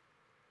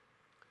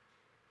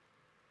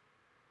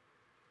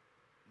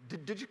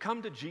 Did you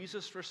come to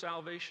Jesus for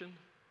salvation?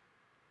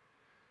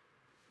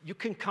 You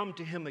can come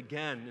to him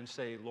again and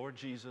say, Lord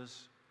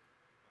Jesus,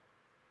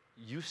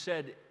 you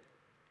said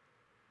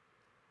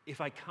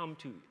if I come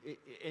to,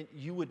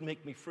 you would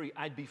make me free.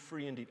 I'd be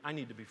free indeed. I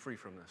need to be free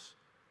from this.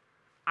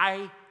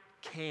 I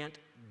can't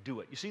do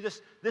it. You see,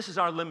 this is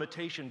our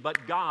limitation,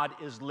 but God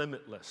is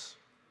limitless.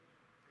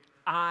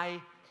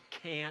 I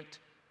can't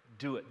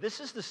do it.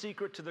 This is the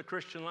secret to the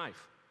Christian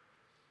life.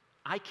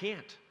 I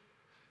can't,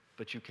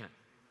 but you can.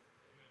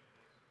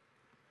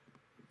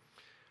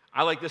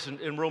 I like this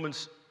in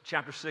Romans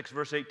chapter 6,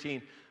 verse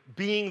 18.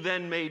 Being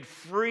then made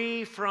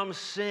free from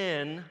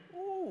sin,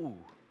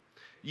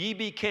 ye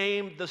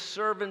became the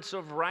servants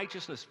of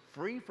righteousness.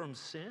 Free from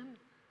sin?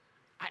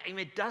 I mean,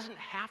 it doesn't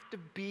have to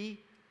be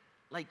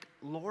like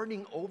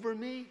lording over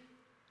me.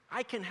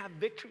 I can have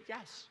victory,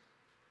 yes.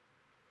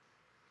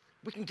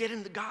 We can get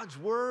into God's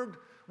word.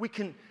 We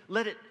can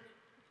let it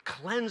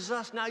cleanse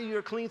us. Now you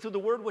are clean through the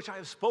word which I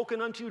have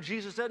spoken unto you,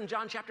 Jesus said in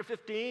John chapter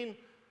 15.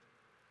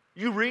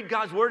 You read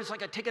God's word, it's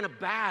like taking a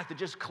bath. It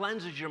just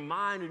cleanses your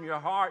mind and your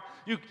heart.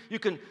 You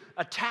can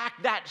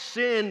attack that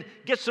sin,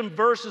 get some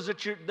verses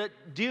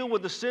that deal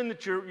with the sin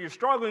that you're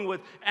struggling with,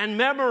 and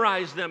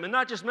memorize them. And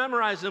not just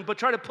memorize them, but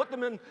try to put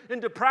them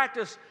into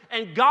practice.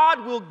 And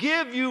God will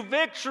give you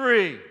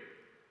victory.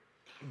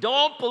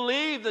 Don't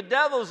believe the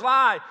devil's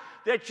lie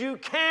that you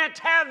can't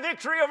have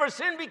victory over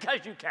sin,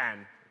 because you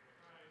can.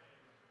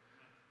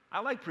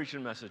 I like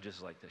preaching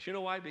messages like this. You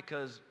know why?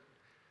 Because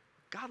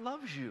God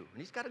loves you, and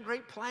he's got a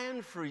great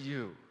plan for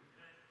you.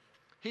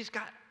 He's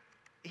got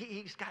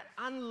He's got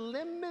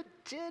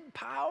unlimited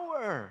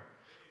power.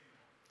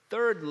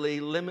 Thirdly,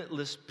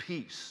 limitless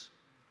peace.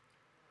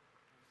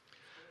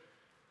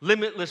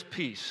 Limitless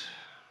peace.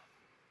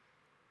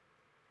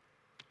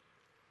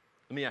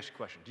 Let me ask you a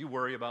question. Do you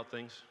worry about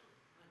things?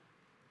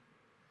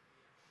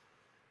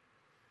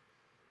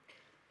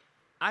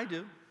 I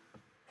do.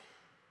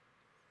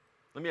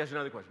 Let me ask you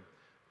another question.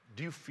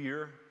 Do you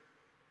fear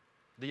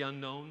the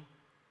unknown?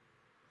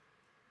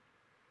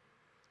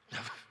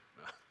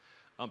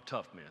 I'm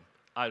tough, man.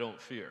 I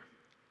don't fear.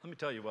 Let me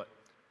tell you what,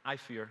 I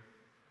fear.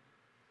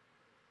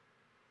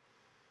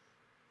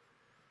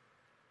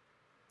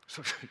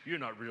 So you're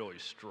not really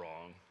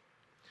strong.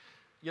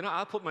 You know,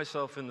 I'll put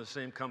myself in the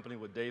same company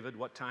with David.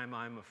 What time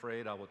I'm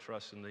afraid, I will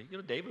trust in thee. You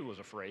know, David was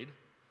afraid.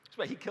 That's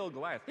why he killed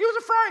Goliath. He was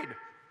afraid.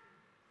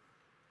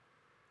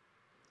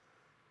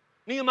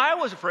 Nehemiah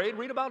was afraid.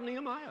 Read about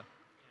Nehemiah.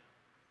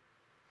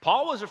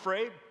 Paul was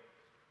afraid.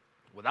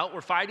 Without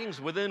were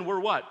fightings, within were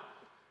what?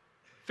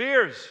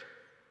 Fears.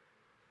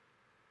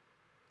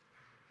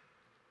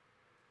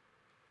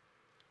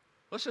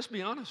 Let's just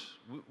be honest.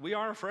 We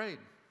are afraid.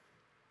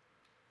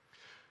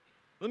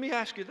 Let me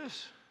ask you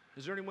this.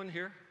 Is there anyone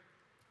here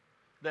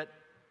that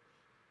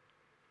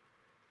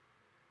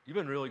you've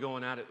been really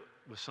going at it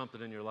with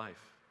something in your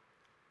life?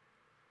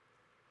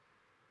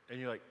 And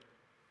you're like,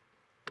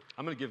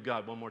 I'm going to give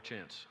God one more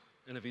chance.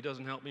 And if he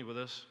doesn't help me with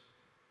this,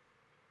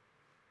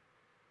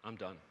 I'm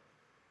done.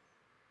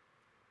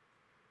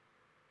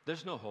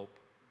 There's no hope.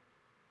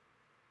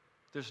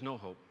 There's no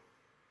hope.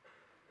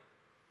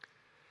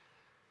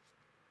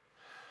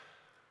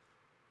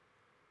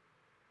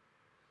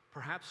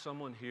 Perhaps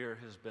someone here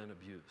has been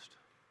abused.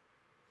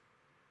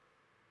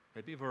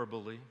 Maybe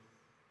verbally,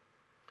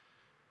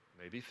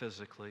 maybe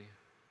physically,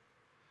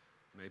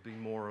 maybe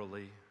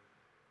morally,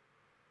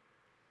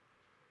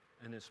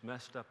 and it's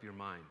messed up your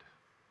mind.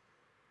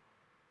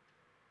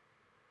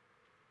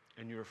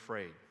 And you're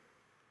afraid.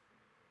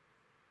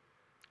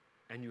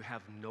 And you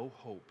have no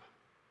hope.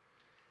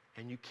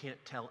 And you can't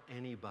tell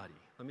anybody.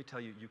 Let me tell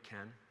you, you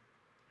can.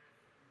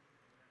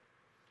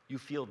 You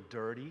feel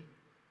dirty.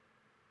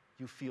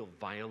 You feel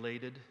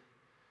violated.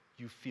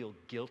 You feel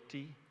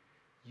guilty.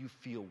 You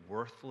feel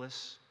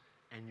worthless.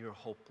 And you're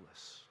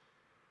hopeless.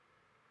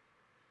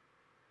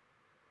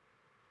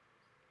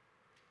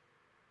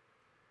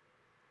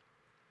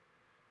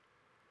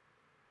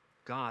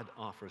 God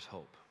offers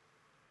hope.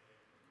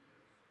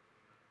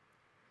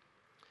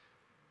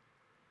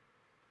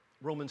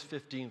 Romans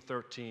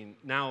 15:13.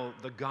 Now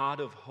the God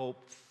of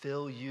hope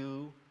fill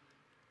you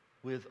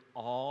with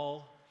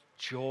all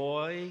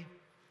joy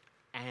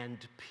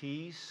and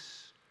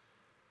peace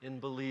in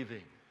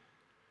believing.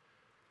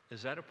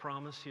 Is that a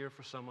promise here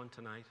for someone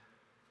tonight?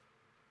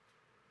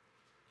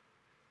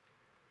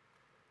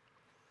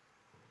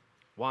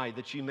 Why?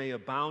 That you may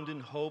abound in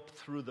hope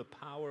through the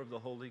power of the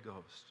Holy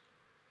Ghost.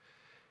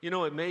 You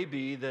know, it may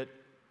be that,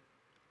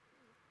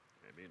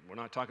 maybe we're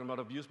not talking about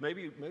abuse,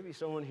 maybe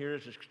someone here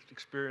has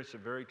experienced a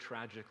very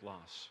tragic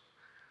loss,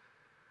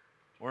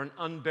 or an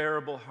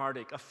unbearable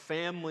heartache, a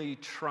family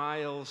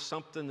trial,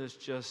 something that's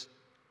just,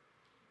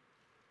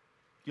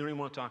 you don't even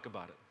want to talk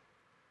about it.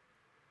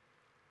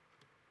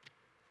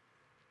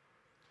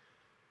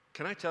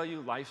 Can I tell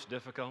you, life's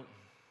difficult?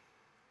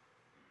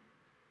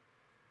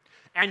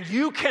 And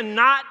you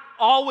cannot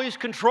always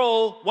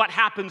control what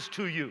happens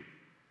to you.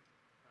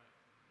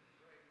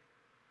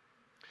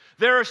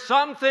 There are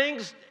some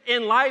things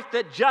in life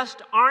that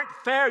just aren't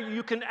fair.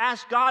 You can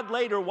ask God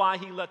later why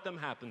he let them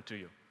happen to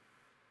you.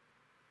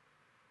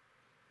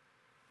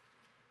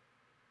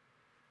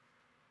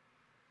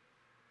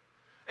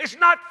 It's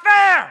not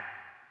fair.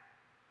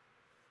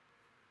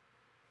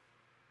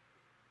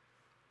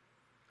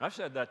 I've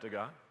said that to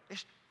God.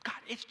 God,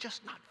 it's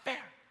just not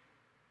fair.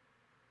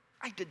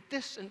 I did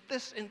this and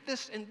this and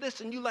this and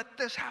this, and you let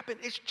this happen.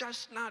 It's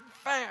just not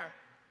fair.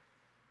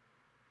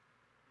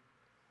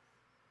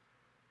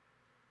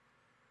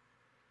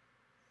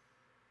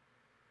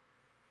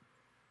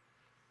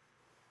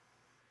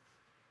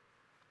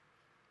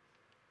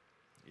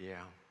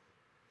 Yeah.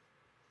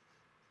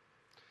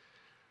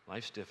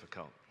 Life's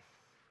difficult.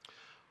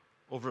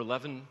 Over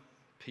 11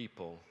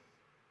 people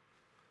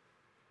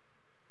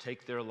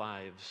take their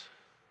lives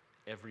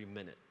every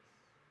minute.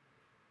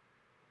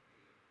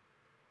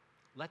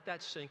 Let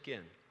that sink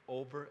in.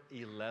 Over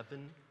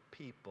 11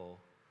 people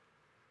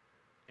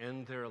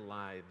end their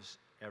lives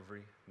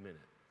every minute.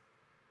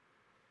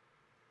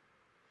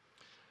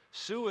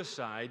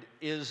 Suicide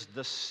is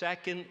the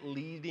second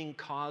leading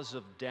cause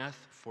of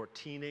death for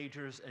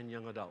teenagers and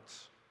young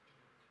adults.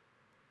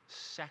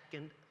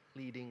 Second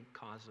leading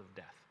cause of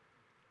death.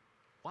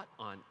 What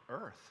on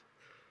earth?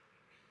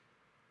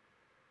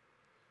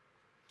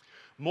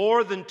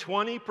 More than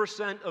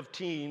 20% of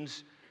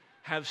teens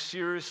have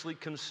seriously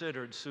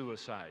considered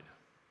suicide.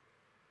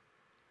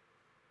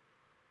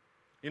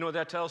 You know what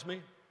that tells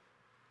me?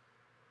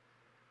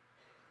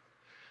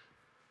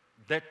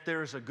 That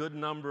there's a good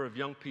number of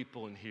young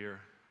people in here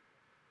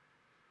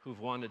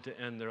who've wanted to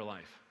end their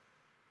life.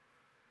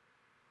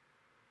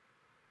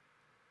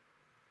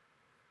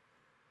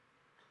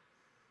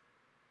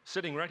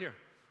 sitting right here.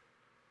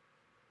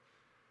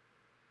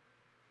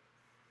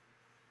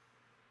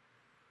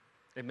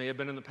 It may have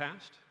been in the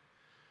past.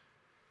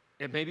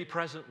 It may be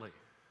presently.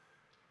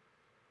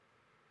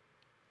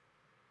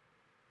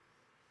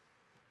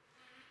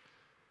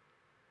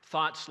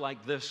 Thoughts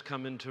like this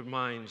come into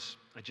minds.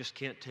 I just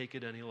can't take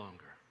it any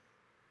longer.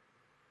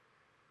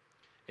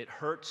 It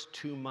hurts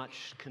too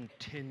much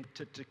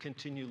to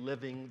continue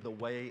living the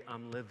way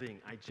I'm living.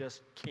 I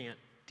just can't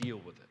deal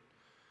with it.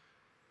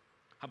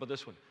 How about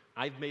this one?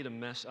 I've made a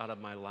mess out of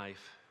my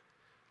life,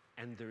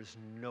 and there's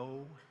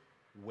no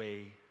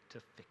way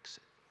to fix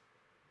it.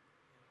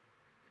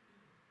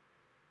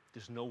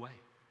 There's no way.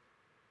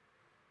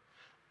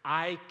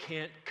 I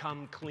can't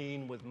come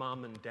clean with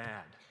mom and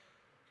dad.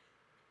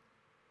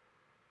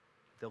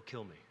 They'll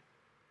kill me.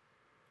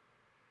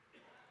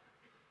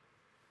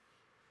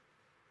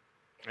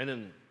 And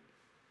then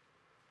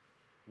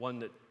one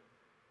that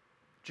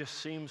just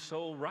seems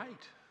so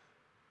right,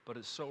 but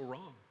it's so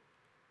wrong.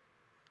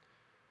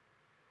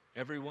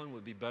 Everyone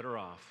would be better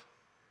off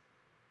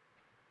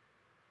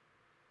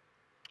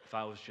if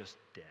I was just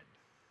dead.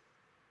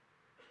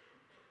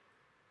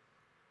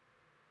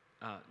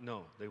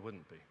 No, they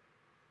wouldn't be.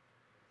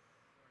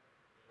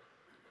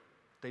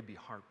 They'd be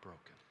heartbroken.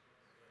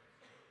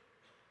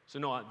 So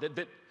no,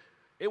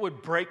 it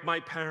would break my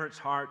parents'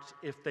 hearts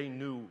if they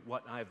knew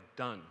what I've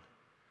done.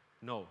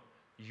 No,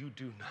 you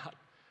do not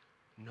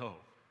know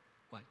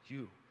what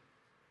you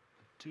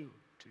do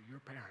to your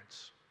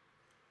parents.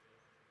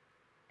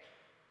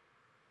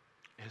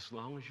 As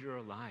long as you're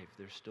alive,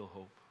 there's still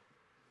hope.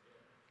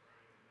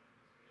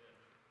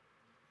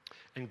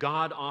 And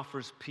God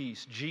offers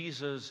peace.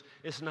 Jesus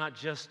is not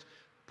just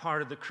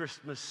part of the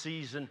Christmas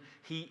season.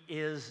 He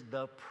is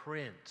the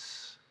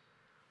Prince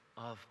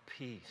of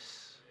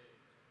Peace.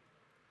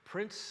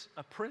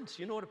 A prince,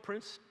 you know what a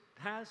prince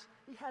has?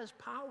 He has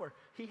power.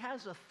 He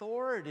has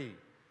authority.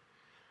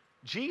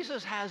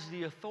 Jesus has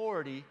the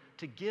authority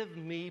to give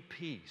me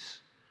peace.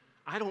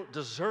 I don't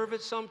deserve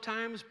it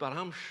sometimes, but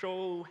I'm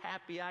so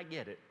happy I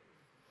get it.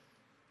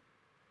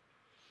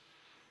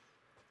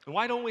 And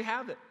why don't we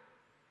have it?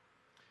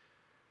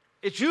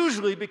 It's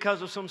usually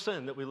because of some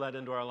sin that we let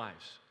into our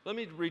lives. Let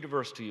me read a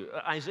verse to you.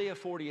 Isaiah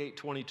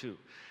 48:22.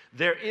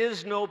 There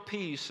is no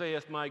peace,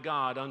 saith my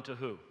God, unto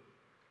who?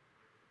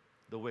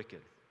 The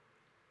wicked.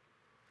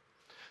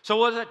 So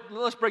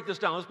let's break this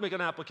down. Let's make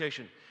an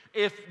application.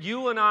 If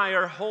you and I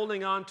are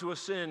holding on to a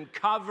sin,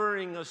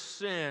 covering a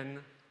sin,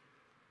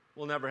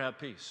 we'll never have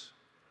peace.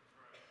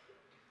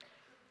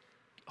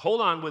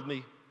 Hold on with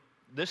me.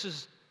 This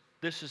is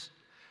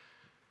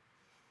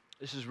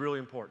really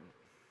important.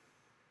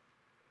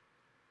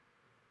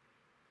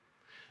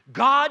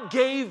 God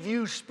gave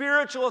you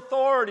spiritual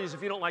authorities.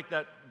 If you don't like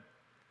that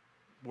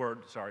word,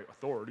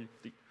 authority.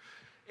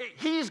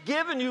 He's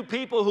given you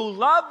people who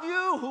love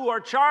you, who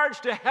are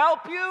charged to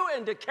help you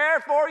and to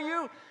care for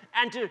you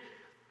and to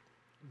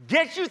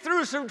get you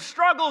through some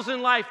struggles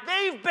in life.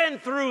 They've been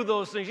through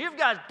those things. You've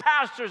got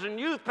pastors and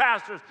youth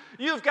pastors.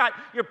 You've got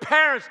your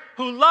parents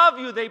who love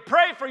you. They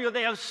pray for you.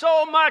 They have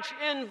so much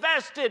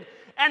invested.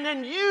 And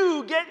then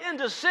you get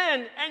into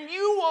sin and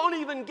you won't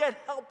even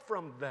get help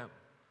from them.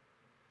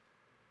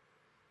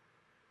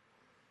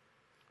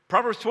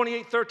 Proverbs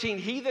 28:13,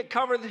 he that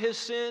covereth his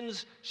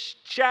sins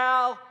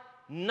shall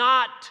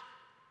not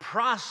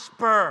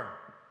prosper.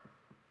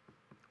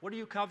 What are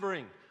you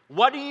covering?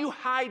 What are you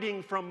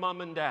hiding from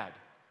mom and dad?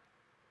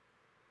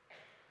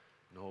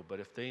 No, but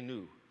if they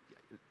knew,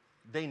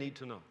 they need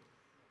to know.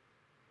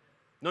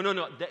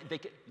 No.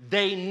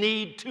 They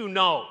need to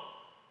know.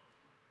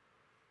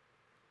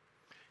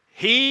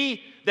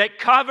 He that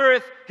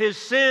covereth his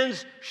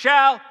sins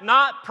shall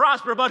not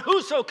prosper, but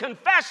whoso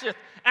confesseth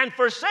and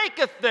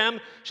forsaketh them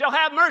shall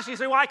have mercy. You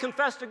say, well, I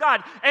confess to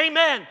God.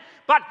 Amen.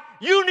 But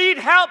you need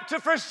help to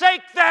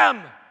forsake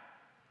them.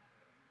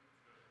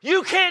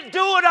 You can't do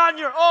it on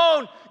your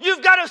own.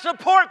 You've got a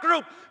support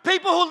group.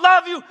 People who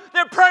love you,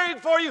 they're praying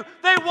for you.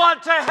 They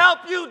want to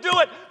help you do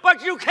it,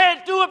 but you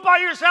can't do it by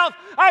yourself.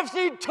 I've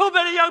seen too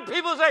many young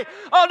people say,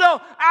 oh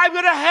no, I'm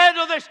going to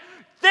handle this.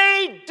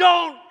 They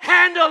don't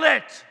handle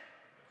it.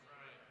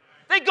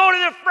 They go to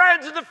their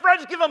friends, and the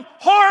friends give them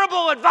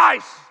horrible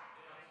advice.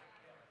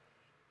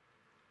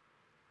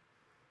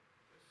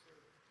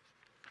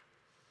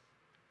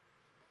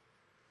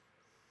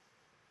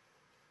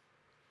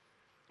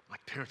 My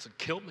parents would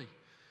kill me.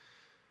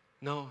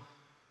 No,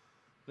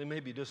 they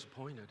may be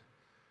disappointed.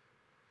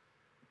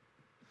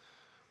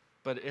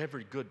 But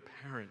every good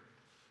parent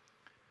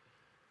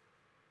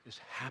is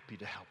happy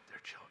to help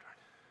their children.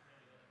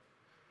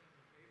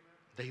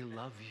 They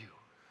love you.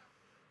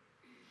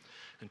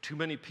 And too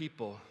many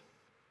people,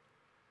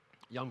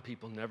 young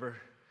people, never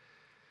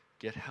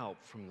get help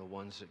from the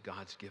ones that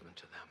God's given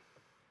to them.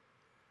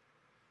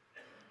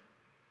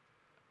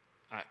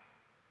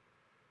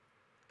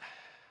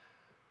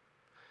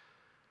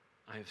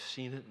 I've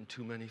seen it in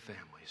too many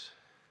families.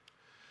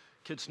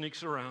 Kid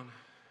sneaks around.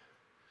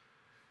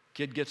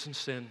 Kid gets in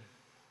sin.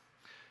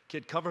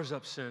 Kid covers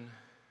up sin.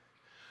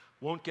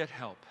 Won't get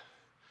help.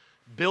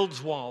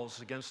 builds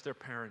walls against their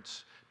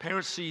parents.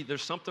 Parents see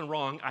there's something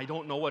wrong. I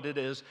don't know what it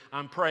is.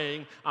 I'm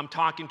praying. I'm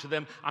talking to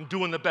them. I'm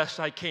doing the best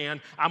I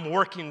can. I'm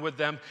working with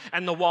them.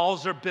 And the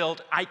walls are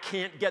built. I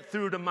can't get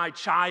through to my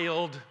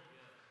child.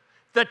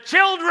 The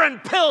children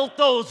built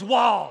those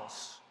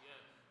walls.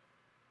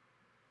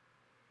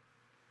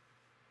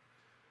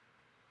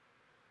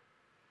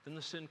 Then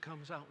the sin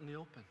comes out in the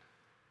open.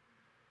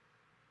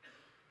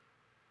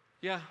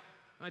 Yeah,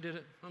 I did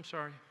it. I'm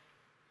sorry.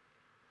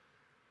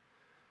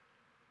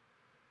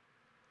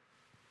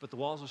 But the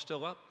walls are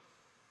still up.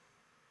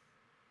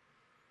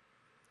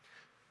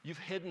 You've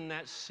hidden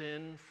that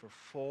sin for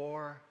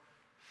 4,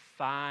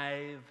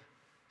 5,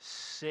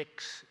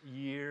 6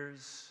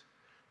 years.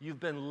 You've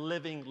been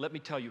living, let me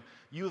tell you,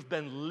 you've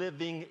been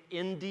living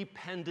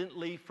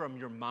independently from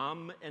your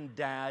mom and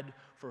dad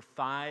for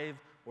 5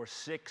 or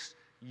 6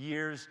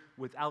 years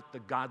without the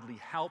godly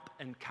help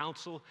and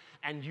counsel,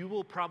 and you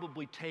will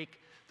probably take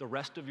the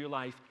rest of your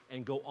life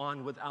and go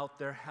on without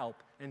their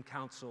help and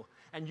counsel.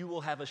 And you will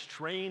have a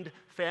strained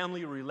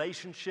family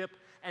relationship,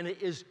 and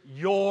it is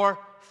your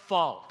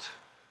fault.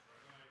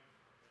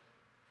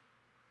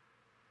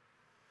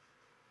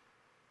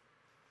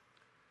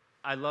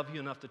 I love you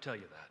enough to tell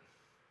you that.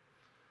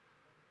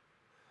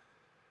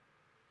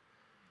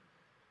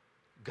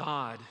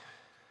 God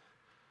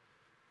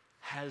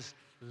has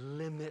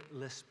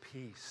limitless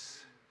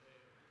peace.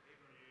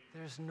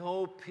 There's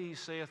no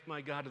peace, saith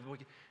my God.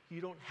 You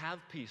don't have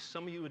peace.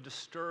 Some of you are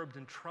disturbed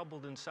and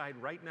troubled inside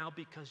right now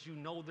because you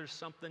know there's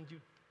something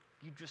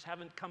you just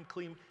haven't come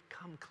clean.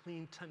 Come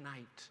clean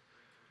tonight.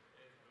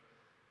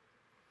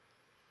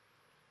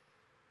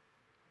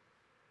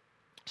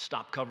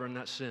 Stop covering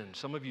that sin.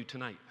 Some of you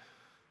tonight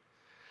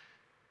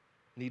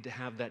need to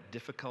have that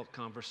difficult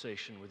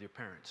conversation with your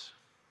parents.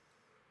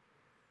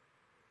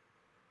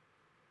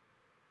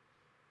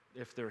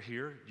 If they're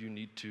here, you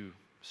need to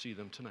see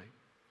them tonight.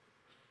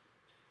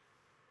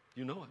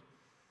 You know it.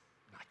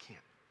 I can't.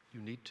 You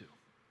need to.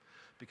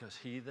 Because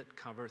he that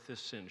covereth his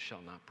sin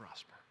shall not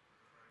prosper.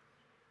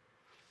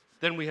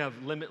 Then we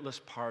have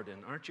limitless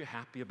pardon. Aren't you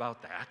happy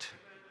about that?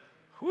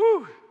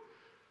 Whew!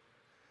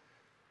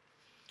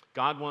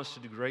 God wants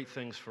to do great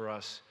things for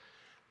us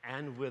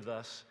and with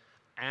us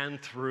and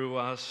through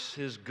us.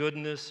 His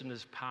goodness and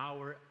his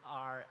power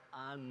are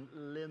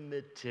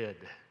unlimited.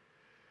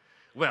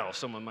 Well,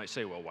 someone might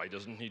say, well, why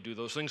doesn't he do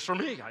those things for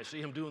me? I see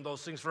him doing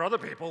those things for other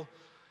people.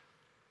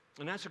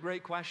 And that's a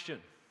great question.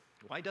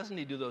 Why doesn't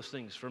he do those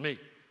things for me?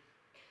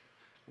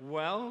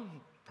 Well,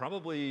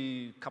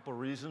 probably a couple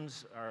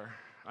reasons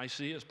I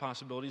see as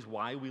possibilities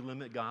why we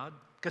limit God.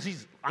 Because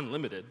he's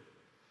unlimited.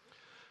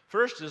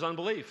 First is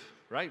unbelief,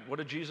 right? What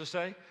did Jesus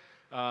say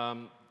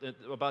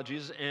about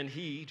Jesus? And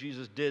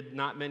Jesus, did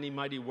not many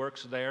mighty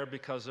works there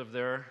because of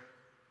their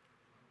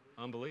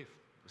unbelief.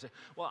 Say,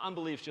 well,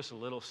 unbelief's just a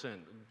little sin.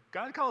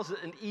 God calls it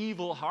an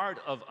evil heart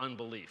of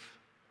unbelief.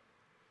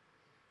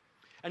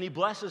 And he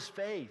blesses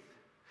faith.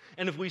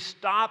 And if we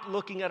stop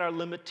looking at our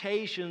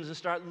limitations and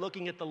start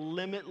looking at the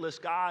limitless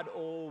God,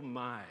 oh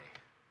my,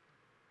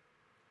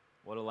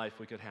 what a life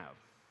we could have.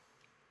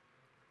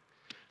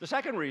 The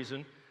second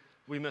reason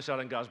we miss out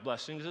on God's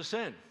blessings is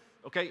sin.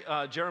 Okay,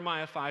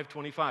 Jeremiah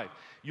 5:25.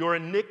 Your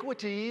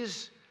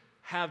iniquities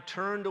have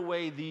turned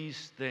away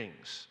these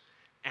things,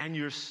 and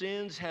your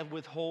sins have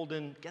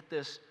withholden, get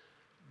this,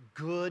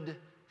 good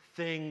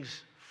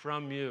things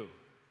from you.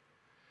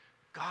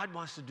 God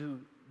wants to do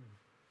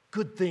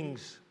good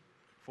things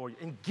for you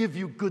and give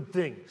you good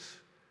things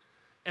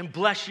and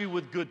bless you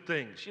with good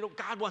things. You know,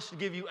 God wants to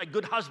give you a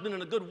good husband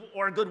and a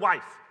good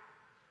wife,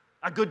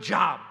 a good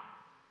job,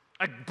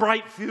 a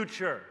bright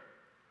future.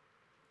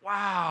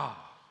 Wow.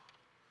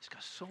 He's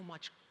got so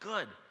much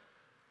good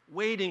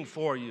waiting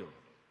for you.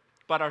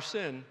 But our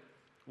sin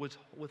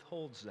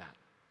withholds that.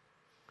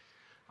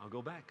 I'll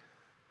go back.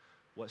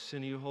 What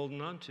sin are you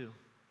holding on to?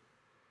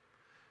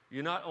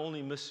 You're not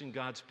only missing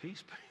God's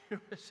peace, but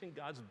you're missing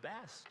God's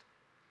best.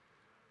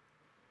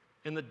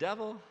 And the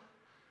devil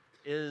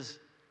is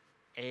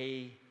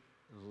a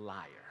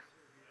liar.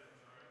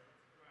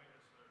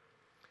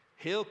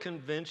 He'll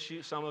convince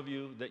you, some of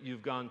you, that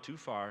you've gone too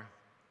far,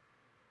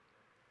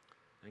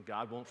 and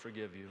God won't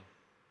forgive you.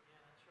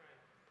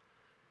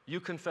 You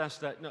confess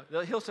that.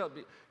 No, he'll tell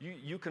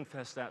you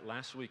confessed that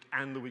last week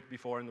and the week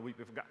before and the week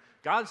before.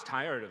 God's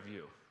tired of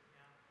you.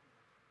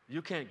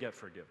 You can't get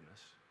forgiveness.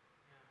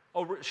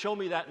 Oh, show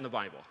me that in the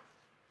Bible.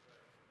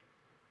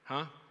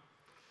 Huh?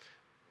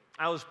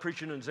 I was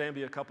preaching in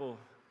Zambia a couple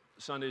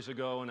Sundays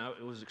ago, and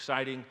it was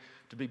exciting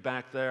to be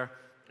back there.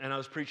 And I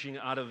was preaching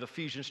out of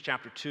Ephesians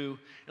chapter 2.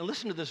 And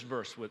listen to this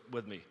verse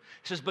with me. It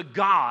says, but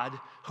God,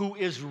 who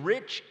is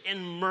rich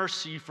in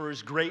mercy for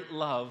his great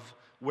love,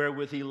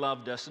 wherewith he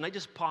loved us. And I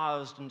just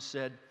paused and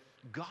said,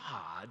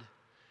 God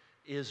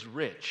is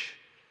rich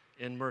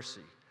in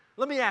mercy.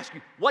 Let me ask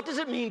you, what does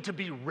it mean to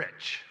be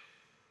rich?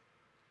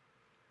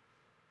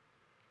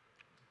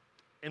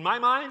 In my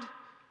mind,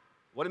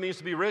 what it means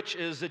to be rich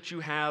is that you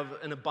have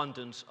an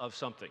abundance of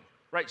something,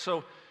 right?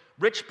 So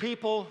rich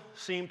people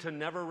seem to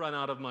never run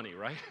out of money,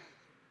 right?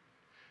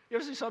 You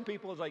ever see some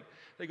people, it's like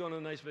they go on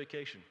a nice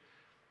vacation.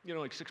 You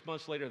know, like 6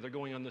 months later, they're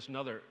going on this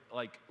another,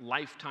 like,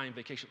 lifetime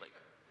vacation. Like,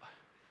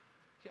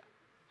 yeah,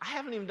 I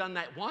haven't even done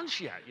that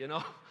once yet, you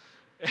know?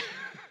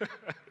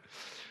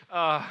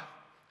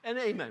 And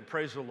amen,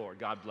 praise the Lord.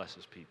 God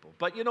blesses people.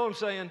 But you know what I'm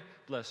saying?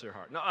 Bless their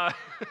heart. No,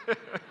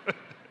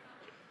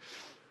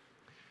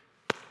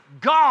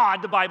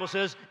 God, the Bible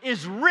says,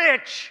 is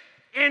rich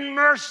in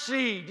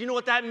mercy. Do you know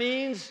what that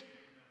means?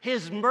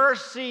 His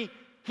mercy,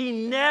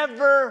 he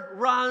never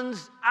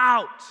runs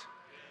out.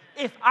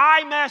 If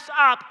I mess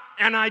up,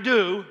 and I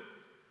do,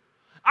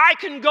 I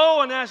can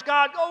go and ask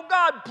God, oh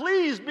God,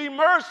 please be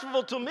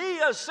merciful to me,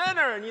 a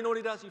sinner. And you know what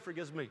he does? He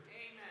forgives me. Amen.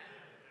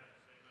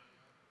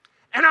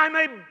 And I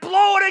may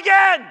blow it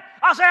again.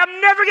 I'll say,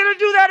 I'm never going to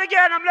do that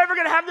again. I'm never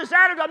going to have this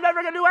attitude. I'm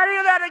never going to do any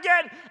of that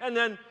again. And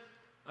then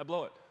I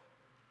blow it.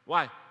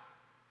 Why?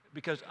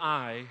 Because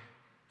I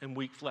am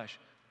weak flesh.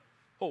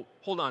 Oh,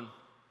 hold on.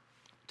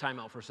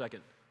 Time out for a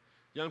second.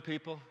 Young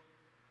people,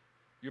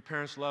 your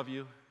parents love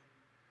you,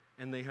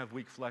 and they have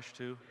weak flesh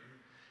too,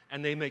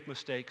 and they make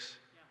mistakes,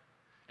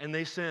 and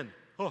they sin.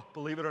 Oh,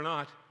 believe it or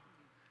not.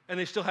 And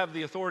they still have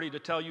the authority to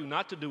tell you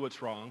not to do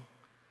what's wrong.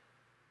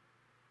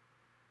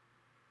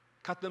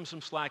 Cut them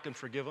some slack and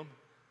forgive them.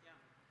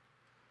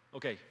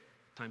 Okay,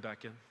 time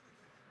back in.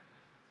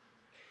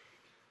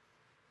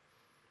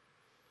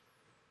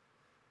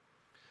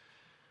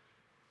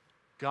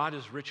 God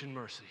is rich in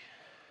mercy.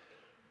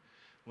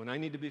 When I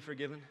need to be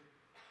forgiven,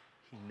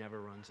 he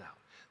never runs out.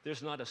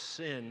 There's not a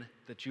sin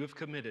that you have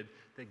committed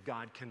that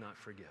God cannot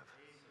forgive.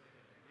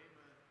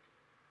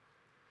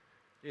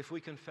 If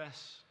we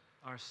confess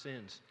our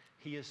sins,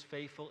 he is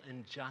faithful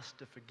and just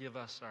to forgive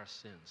us our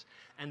sins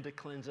and to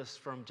cleanse us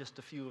from just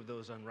a few of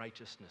those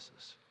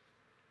unrighteousnesses.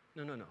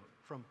 No,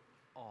 from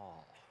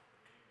all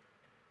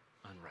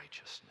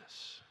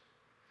unrighteousness,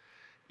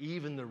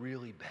 even the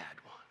really bad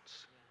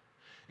ones.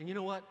 And you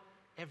know what?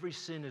 Every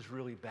sin is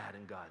really bad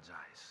in God's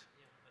eyes.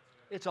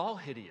 It's all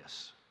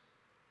hideous.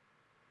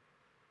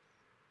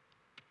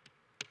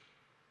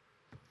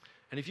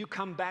 And if you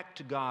come back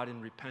to God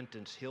in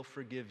repentance, he'll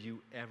forgive you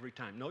every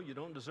time. No, you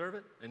don't deserve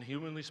it. And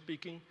humanly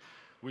speaking,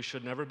 we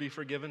should never be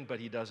forgiven, but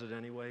he does it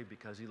anyway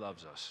because he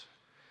loves us.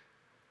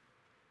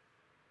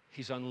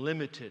 He's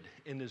unlimited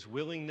in his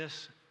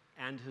willingness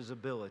and his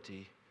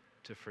ability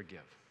to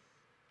forgive.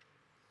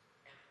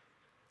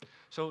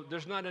 So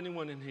there's not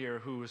anyone in here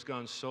who has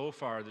gone so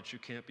far that you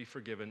can't be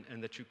forgiven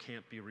and that you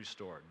can't be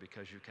restored,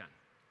 because you can.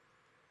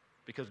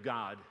 Because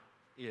God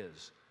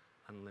is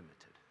unlimited.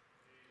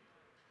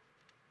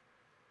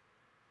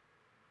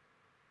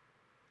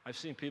 I've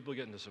seen people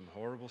get into some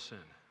horrible sin.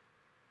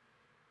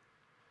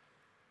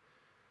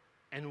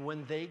 And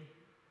when they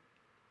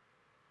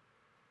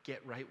get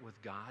right with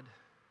God,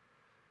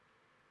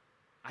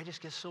 I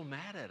just get so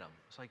mad at them.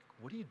 It's like,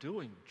 what are you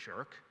doing,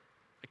 jerk?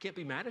 I can't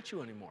be mad at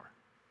you anymore.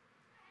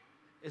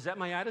 Is that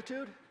my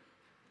attitude?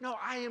 No,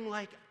 I am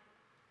like,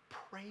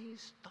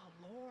 praise the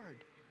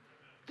Lord.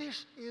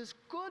 This is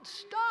good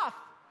stuff.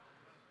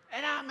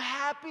 And I'm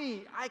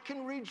happy. I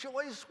can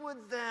rejoice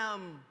with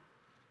them.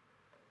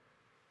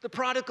 The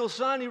prodigal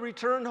son, he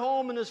returned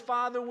home, and his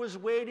father was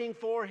waiting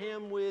for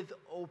him with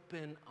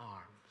open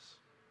arms.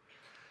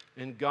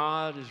 And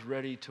God is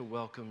ready to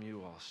welcome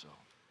you also.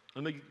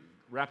 Let me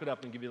wrap it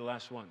up and give you the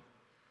last one.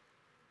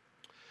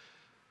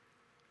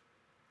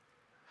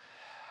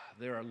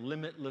 There are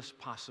limitless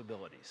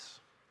possibilities.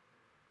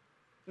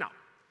 Now,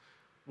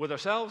 with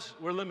ourselves,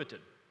 we're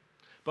limited.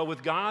 But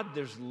with God,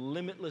 there's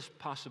limitless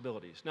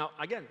possibilities. Now,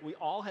 again, we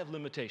all have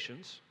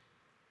limitations.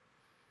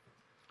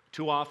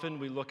 Too often,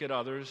 we look at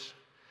others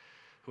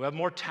who have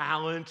more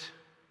talent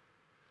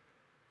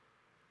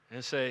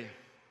and say,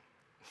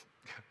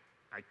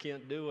 I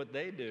can't do what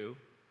they do.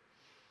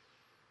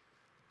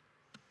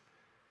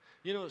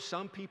 You know,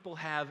 some people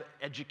have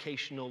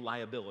educational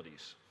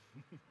liabilities.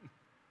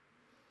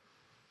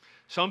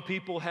 Some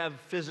people have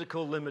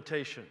physical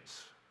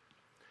limitations.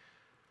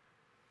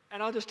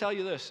 And I'll just tell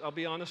you this, I'll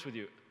be honest with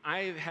you.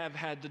 I have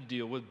had to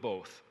deal with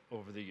both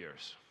over the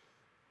years.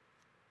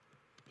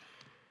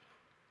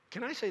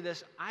 Can I say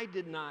this? I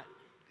did not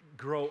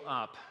grow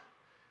up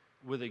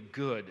with a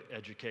good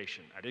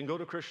education. I didn't go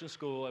to Christian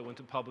school. I went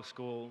to public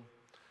school.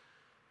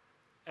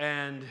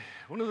 And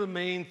one of the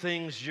main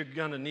things you're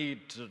going to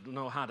need to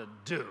know how to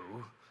do,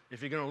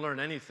 if you're going to learn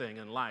anything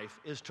in life,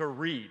 is to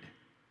read.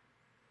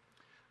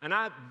 And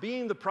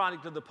being the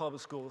product of the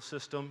public school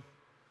system,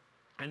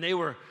 and they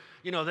were,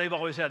 you know, they've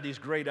always had these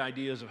great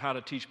ideas of how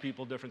to teach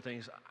people different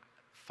things.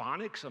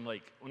 Phonics, I'm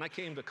like, when I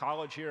came to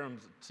college here, I'm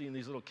seeing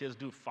these little kids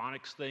do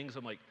phonics things.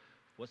 I'm like,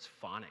 what's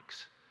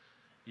phonics?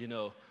 You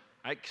know,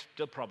 I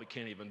still probably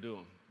can't even do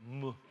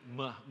them.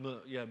 Ma,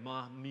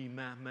 me,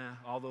 ma,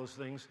 all those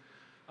things.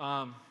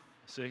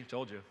 See,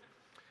 told you.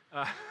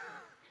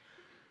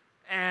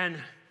 And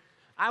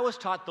I was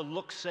taught the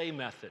look-say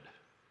method.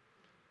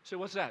 So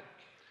what's that?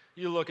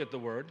 You look at the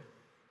word,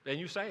 and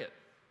you say it.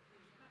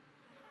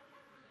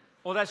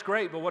 Well, that's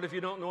great, but what if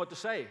you don't know what to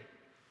say?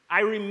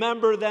 I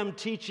remember them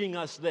teaching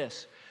us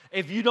this.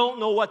 If you don't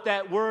know what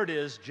that word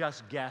is,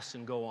 just guess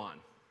and go on.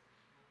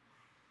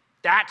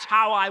 That's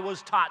how I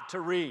was taught to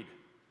read.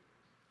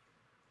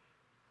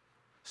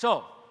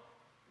 So,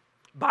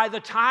 by the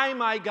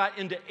time I got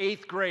into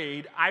 8th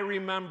grade, I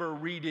remember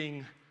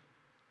reading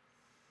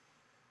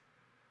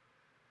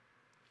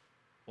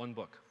one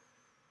book.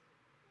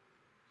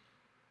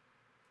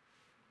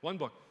 One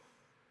book.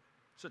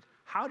 So,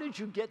 how did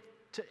you get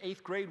to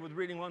 8th grade with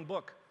reading one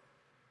book?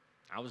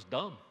 I was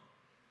dumb.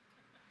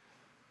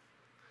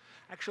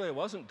 Actually, I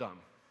wasn't dumb,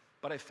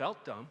 but I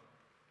felt dumb.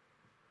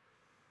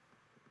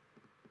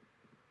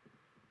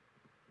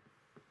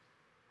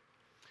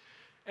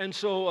 And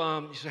so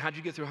you say, how'd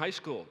you get through high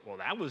school? Well,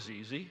 that was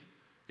easy.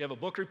 You have a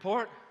book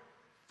report,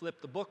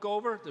 flip the book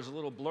over, there's a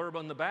little blurb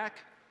on the back.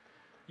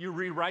 You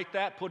rewrite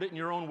that, put it in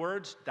your own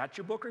words. That's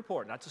your book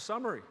report. That's a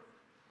summary.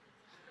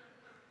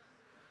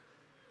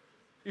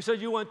 You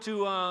said you went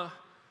to,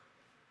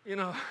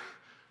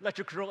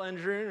 electrical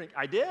engineering.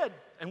 I did,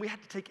 and we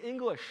had to take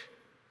English.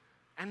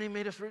 And they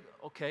made us read,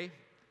 okay,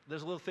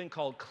 there's a little thing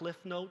called Cliff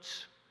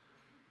Notes.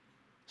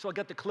 So I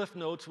got the Cliff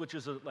Notes, which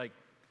is a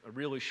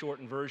really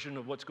shortened version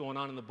of what's going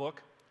on in the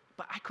book.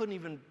 But I couldn't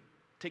even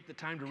take the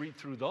time to read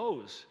through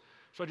those.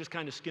 So I just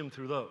kind of skimmed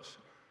through those.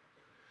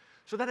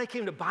 So then I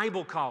came to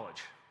Bible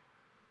college.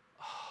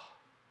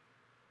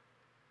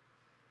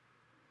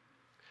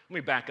 Let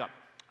me back up.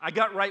 I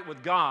got right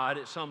with God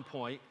at some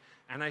point,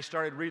 and I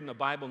started reading the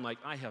Bible, and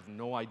I have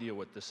no idea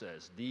what this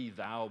says. Thee,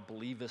 thou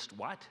believest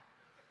what?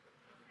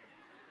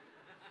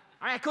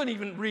 I couldn't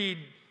even read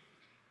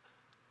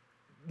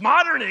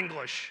modern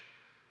English.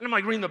 And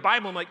I'm reading the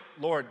Bible, I'm like,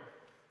 Lord,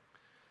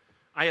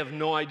 I have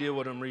no idea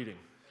what I'm reading.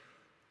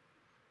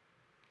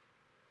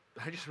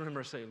 I just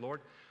remember saying,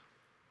 Lord,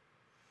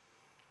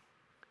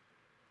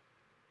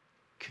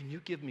 can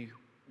you give me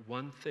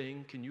one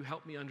thing? Can you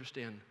help me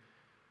understand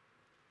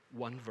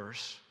one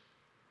verse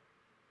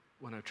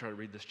when I try to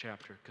read this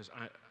chapter? Because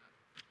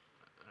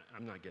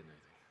I'm not getting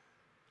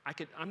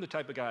anything. I'm the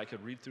type of guy I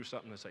could read through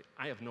something and say,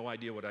 I have no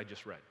idea what I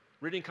just read.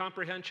 Reading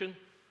comprehension,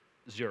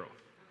 0.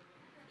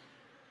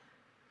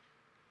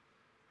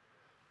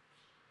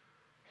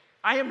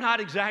 I am not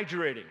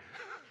exaggerating.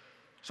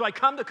 So I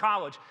come to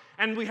college,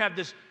 and we have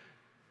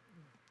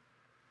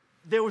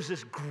there was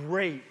this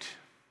great,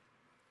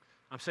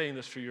 I'm saying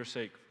this for your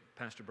sake,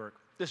 Pastor Burke,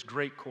 this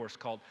great course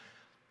called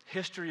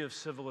History of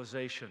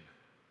Civilization.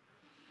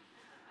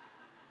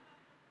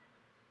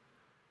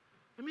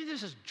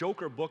 There's this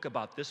joker book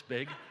about this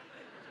big.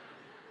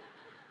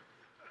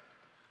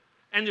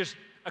 And there's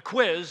a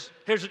quiz.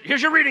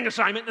 Here's your reading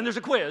assignment, and there's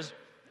a quiz.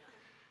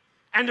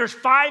 And there's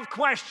 5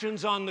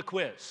 questions on the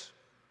quiz.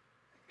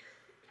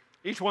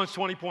 Each one's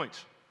 20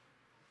 points.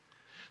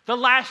 The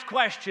last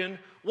question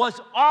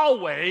was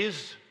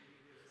always,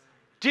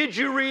 did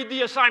you read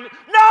the assignment?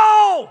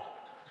 No!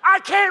 I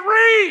can't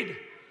read!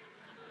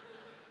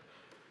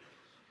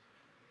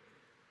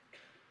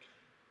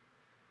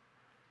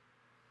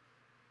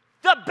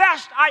 The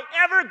best I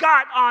ever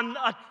got on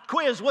a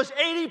quiz was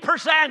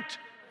 80%,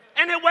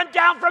 and it went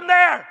down from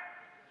there.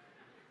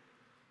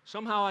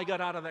 Somehow I got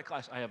out of that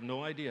class. I have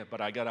no idea,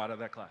 but I got out of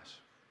that class.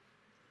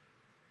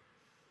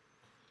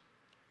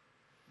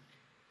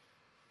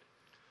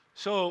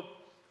 So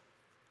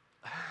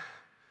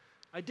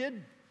I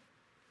did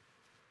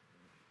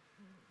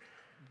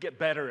get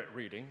better at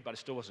reading, but I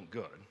still wasn't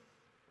good.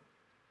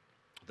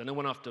 Then I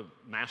went off to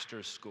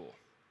master's school.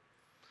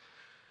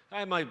 I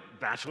had my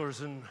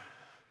bachelor's in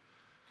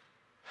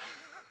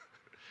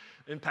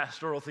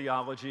pastoral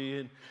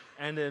theology,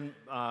 and then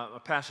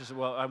a pastor said,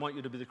 well, I want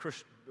you to be the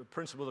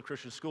principal of the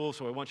Christian school,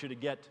 so I want you to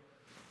get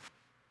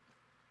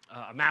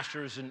a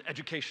master's in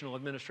educational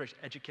administration.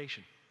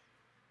 Education.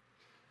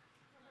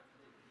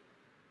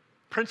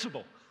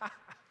 Principal.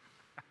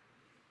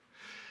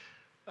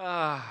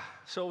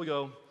 So we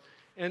go.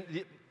 And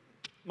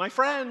my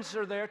friends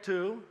are there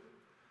too,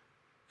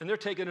 and they're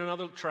taking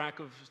another track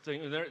of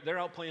things. And they're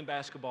out playing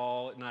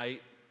basketball at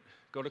night,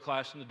 go to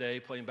class in the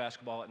day, playing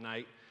basketball at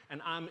night. And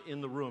I'm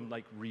in the room,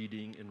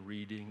 reading and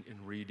reading and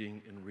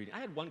reading and reading. I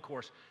had one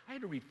course, I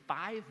had to read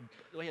 5,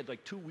 I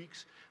had 2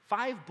 weeks,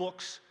 5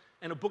 books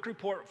and a book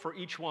report for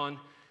each one,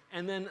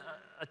 and then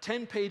a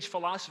 10-page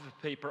philosophy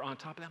paper on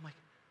top of that. I'm like,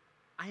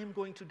 I am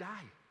going to die.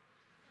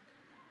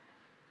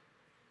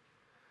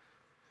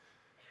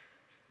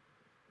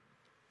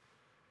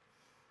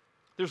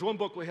 There's one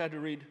book we had to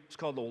read. It's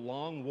called The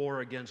Long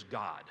War Against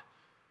God.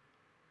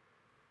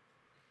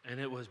 And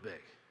it was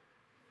big.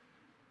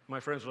 My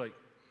friends were like,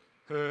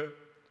 hey,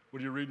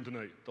 what are you reading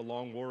tonight? The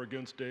Long War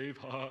Against Dave?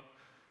 Ha.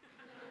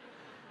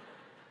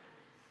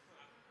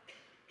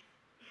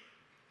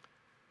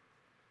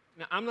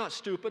 Now, I'm not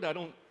stupid.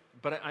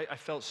 But I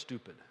felt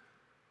stupid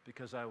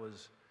because I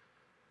was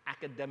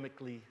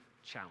academically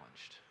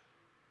challenged.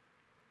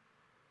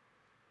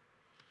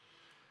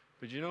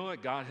 But you know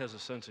what? God has a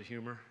sense of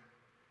humor.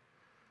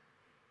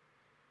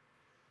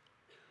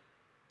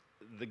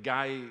 The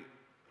guy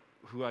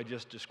who I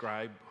just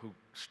described, who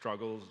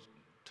struggles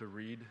to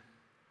read,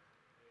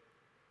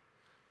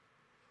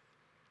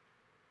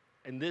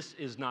 and this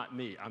is not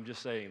me, I'm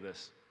just saying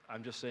this.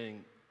 I'm just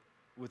saying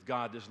with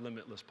God there's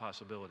limitless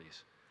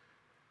possibilities.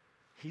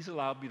 He's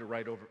allowed me to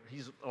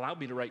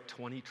write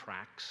 20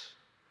 tracts,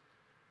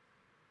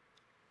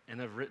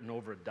 and I've written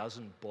over a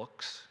dozen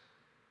books.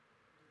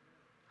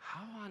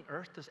 How on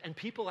earth and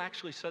people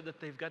actually said that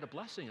they've got a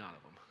blessing out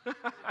of them.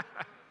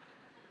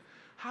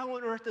 How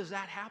on earth does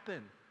that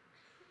happen?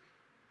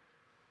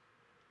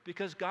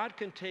 Because God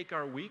can take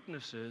our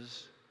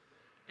weaknesses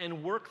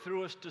and work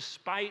through us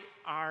despite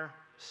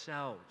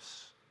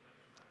ourselves.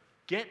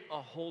 Get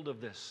a hold of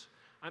this.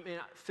 I mean,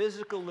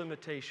 physical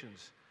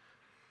limitations.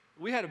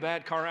 We had a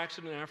bad car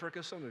accident in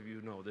Africa. Some of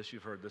you know this.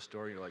 You've heard this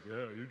story. You're like,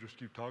 yeah, you just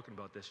keep talking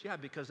about this. Yeah,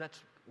 because that's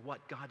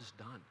what God has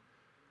done.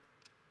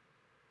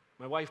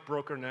 My wife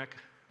broke her neck.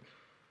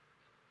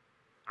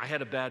 I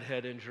had a bad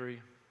head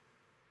injury.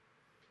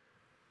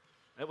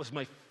 That was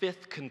my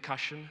 5th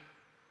concussion.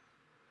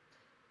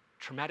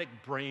 Traumatic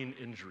brain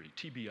injury,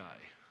 TBI.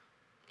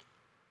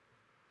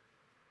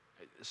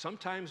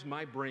 Sometimes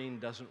my brain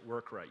doesn't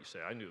work right. You say,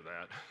 I knew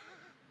that.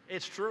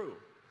 It's true.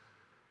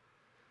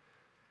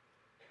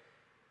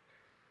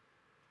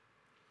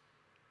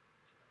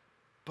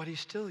 But he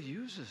still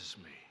uses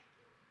me.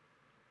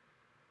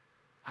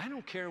 I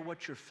don't care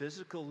what your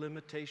physical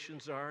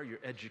limitations are, your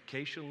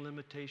educational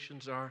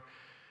limitations are.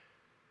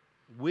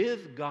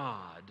 With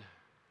God,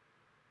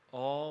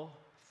 all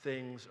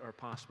things are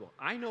possible.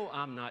 I know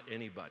I'm not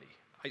anybody.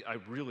 I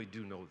really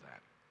do know that.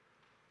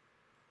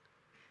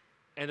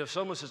 And if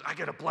someone says, I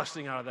get a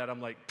blessing out of that,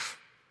 I'm like,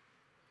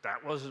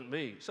 that wasn't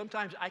me.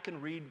 Sometimes I can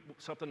read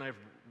something I've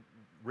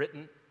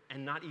written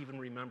and not even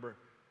remember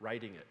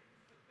writing it.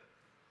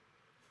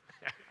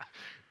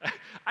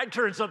 I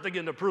turned something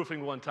into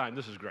proofing one time.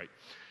 This is great.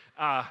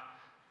 And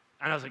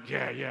I was like,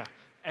 yeah.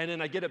 And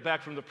then I get it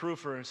back from the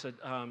proofer and said,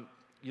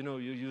 you know,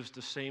 you used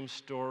the same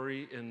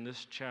story in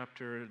this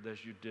chapter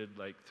as you did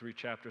like 3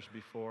 chapters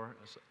before.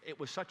 It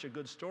was such a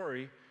good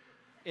story.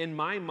 In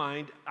my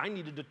mind, I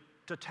needed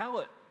to tell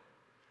it.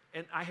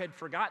 And I had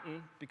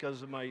forgotten,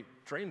 because of my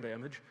brain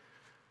damage,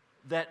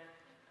 that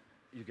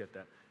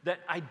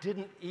I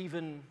didn't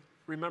even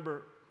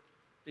remember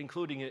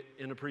including it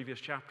in a previous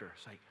chapter.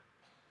 It's like,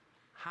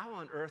 how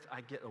on earth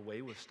I get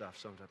away with stuff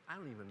sometimes? I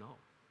don't even know.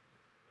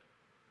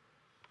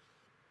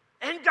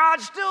 And God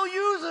still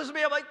uses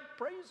me. I'm like,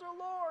 praise the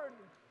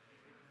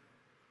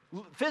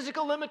Lord.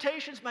 Physical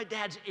limitations. My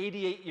dad's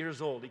 88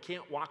 years old. He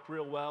can't walk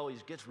real well. He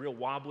gets real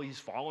wobbly. He's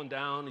falling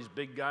down. He's a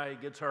big guy. He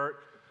gets hurt.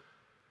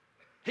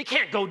 He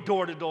can't go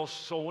door to door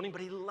soul winning,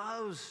 but he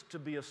loves to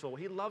be a soul.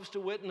 He loves to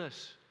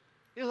witness.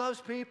 He loves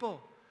people.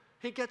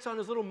 He gets on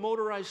his little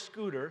motorized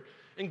scooter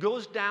and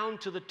goes down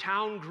to the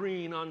town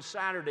green on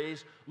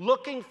Saturdays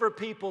looking for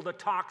people to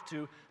talk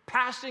to,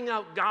 passing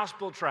out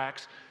gospel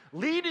tracts,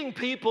 leading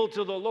people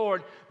to the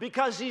Lord,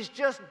 because he's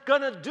just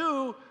going to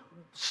do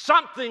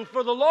something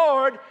for the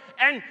Lord,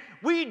 and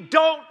we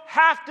don't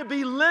have to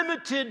be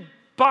limited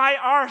by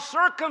our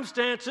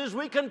circumstances.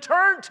 We can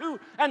turn to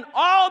an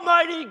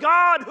almighty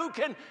God who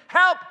can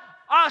help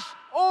us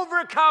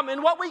overcome,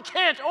 and what we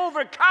can't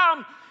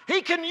overcome,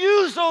 he can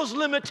use those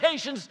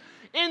limitations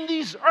in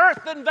these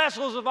earthen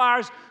vessels of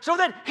ours so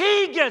that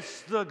he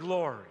gets the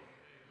glory.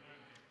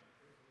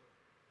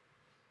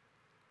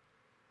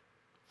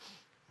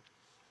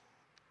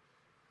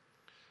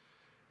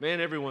 Man,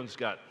 everyone's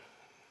got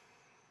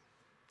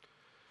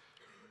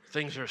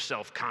things they're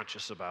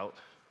self-conscious about.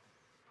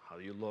 How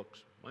you look.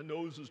 My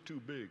nose is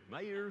too big.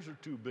 My ears are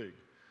too big.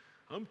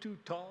 I'm too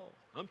tall.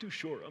 I'm too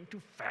short. I'm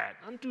too fat.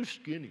 I'm too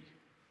skinny.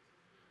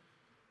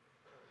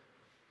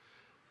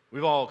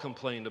 We've all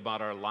complained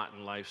about our lot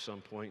in life some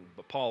point,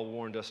 but Paul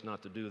warned us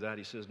not to do that.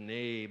 He says,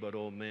 nay, but,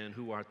 O man,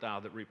 who art thou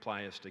that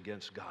repliest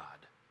against God?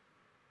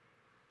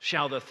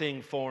 Shall the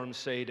thing formed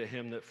say to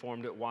him that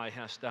formed it, why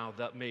hast thou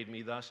made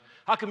me thus?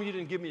 How come you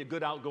didn't give me a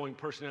good outgoing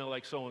personality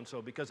like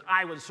so-and-so? Because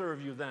I would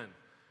serve you then.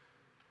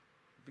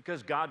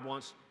 Because God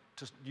wants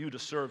you to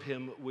serve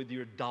him with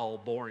your dull,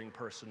 boring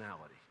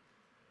personality.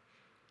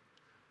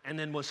 And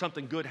then when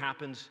something good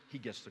happens, he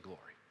gets the glory.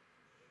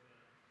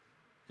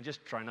 And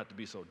just try not to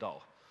be so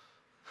dull.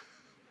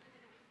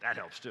 That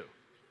helps too.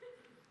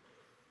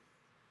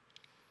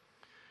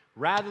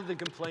 Rather than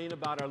complain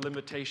about our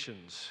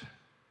limitations,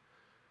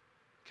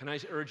 can I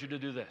urge you to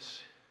do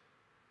this?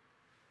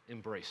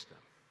 Embrace them.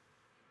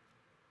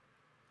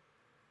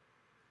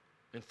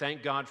 And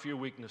thank God for your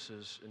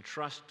weaknesses and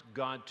trust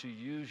God to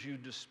use you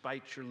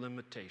despite your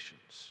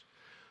limitations.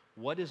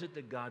 What is it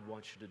that God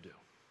wants you to do?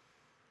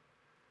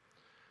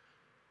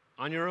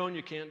 On your own,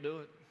 you can't do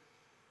it,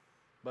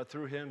 but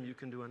through him, you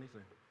can do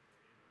anything.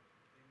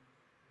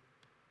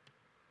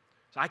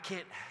 So I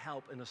can't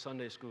help in a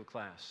Sunday school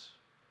class.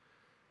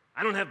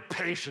 I don't have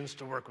patience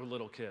to work with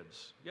little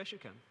kids. Yes, you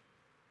can.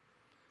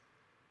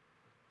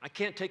 I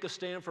can't take a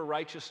stand for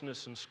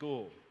righteousness in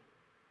school.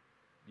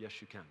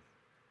 Yes, you can.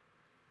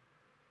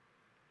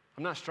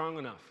 I'm not strong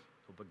enough,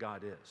 but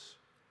God is.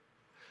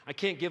 I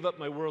can't give up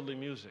my worldly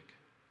music.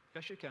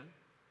 Yes, you can.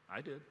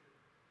 I did.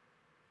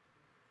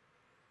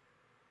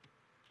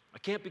 I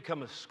can't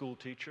become a school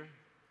teacher.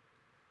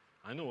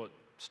 I know what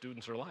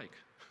students are like.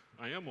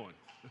 I am one.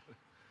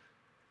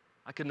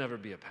 I could never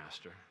be a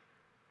pastor.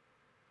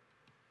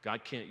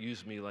 God can't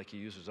use me like he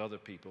uses other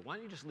people. Why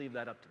don't you just leave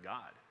that up to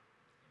God?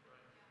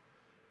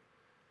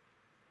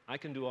 I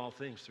can do all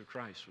things through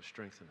Christ, which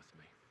strengtheneth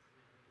me.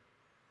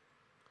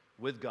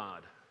 With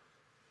God,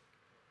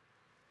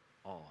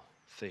 all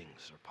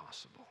things are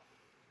possible.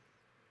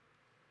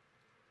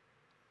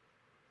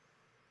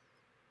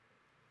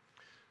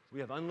 We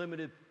have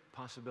unlimited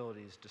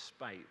possibilities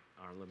despite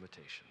our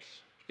limitations.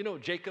 You know,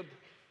 Jacob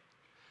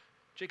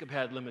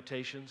had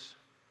limitations.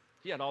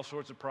 He had all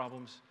sorts of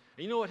problems.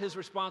 And you know what his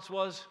response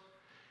was?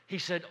 He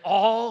said,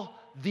 all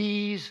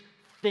these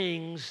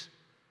things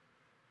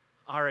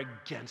are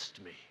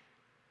against me.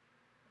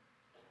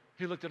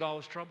 He looked at all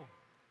his trouble.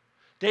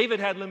 David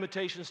had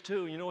limitations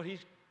too. You know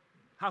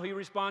how he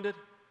responded?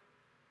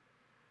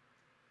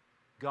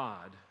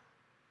 God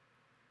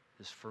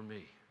is for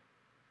me.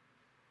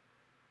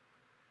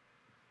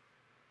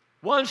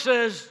 One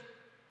says,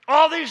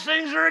 all these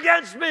things are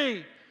against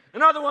me.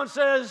 Another one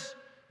says,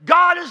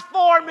 God is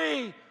for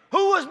me.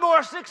 Who was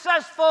more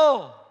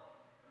successful?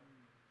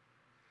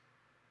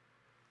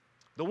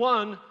 The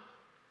one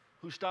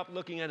who stopped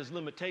looking at his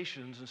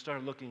limitations and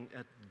started looking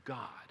at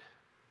God.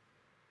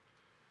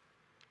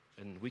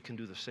 And we can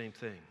do the same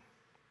thing.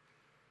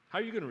 How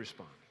are you going to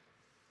respond?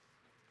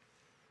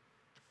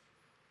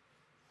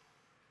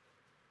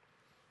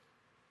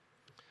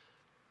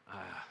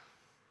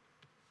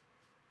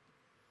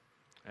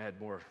 I had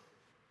more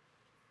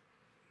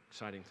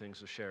exciting things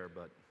to share,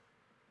 but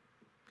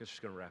I guess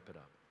just going to wrap it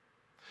up.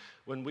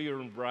 When we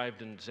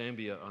arrived in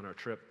Zambia on our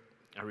trip,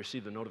 I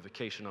received a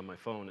notification on my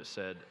phone. It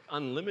said,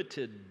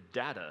 unlimited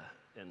data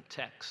and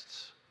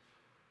texts.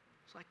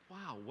 It's like,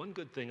 wow, one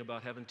good thing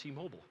about having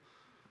T-Mobile.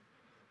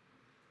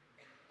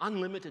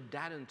 Unlimited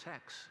data and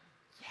texts.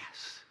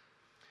 Yes.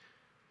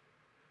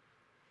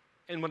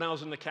 And when I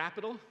was in the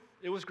capital,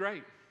 it was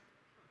great.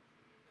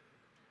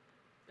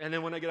 And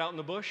then when I get out in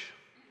the bush,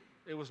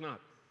 it was not.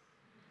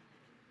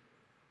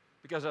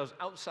 Because I was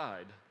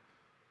outside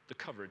the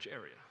coverage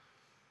area.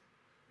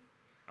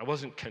 I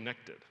wasn't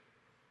connected.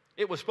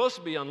 It was supposed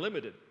to be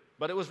unlimited,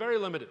 but it was very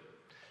limited.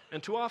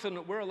 And too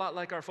often, we're a lot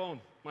like my phone.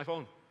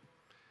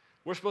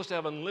 We're supposed to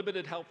have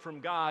unlimited help from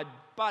God,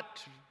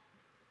 but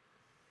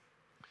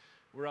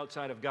we're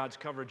outside of God's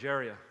coverage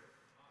area.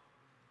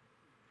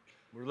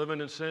 We're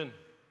living in sin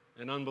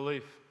and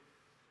unbelief.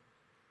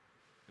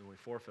 And we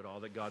forfeit all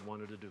that God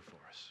wanted to do for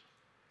us.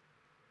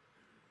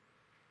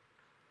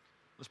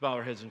 Let's bow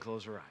our heads and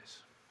close our eyes.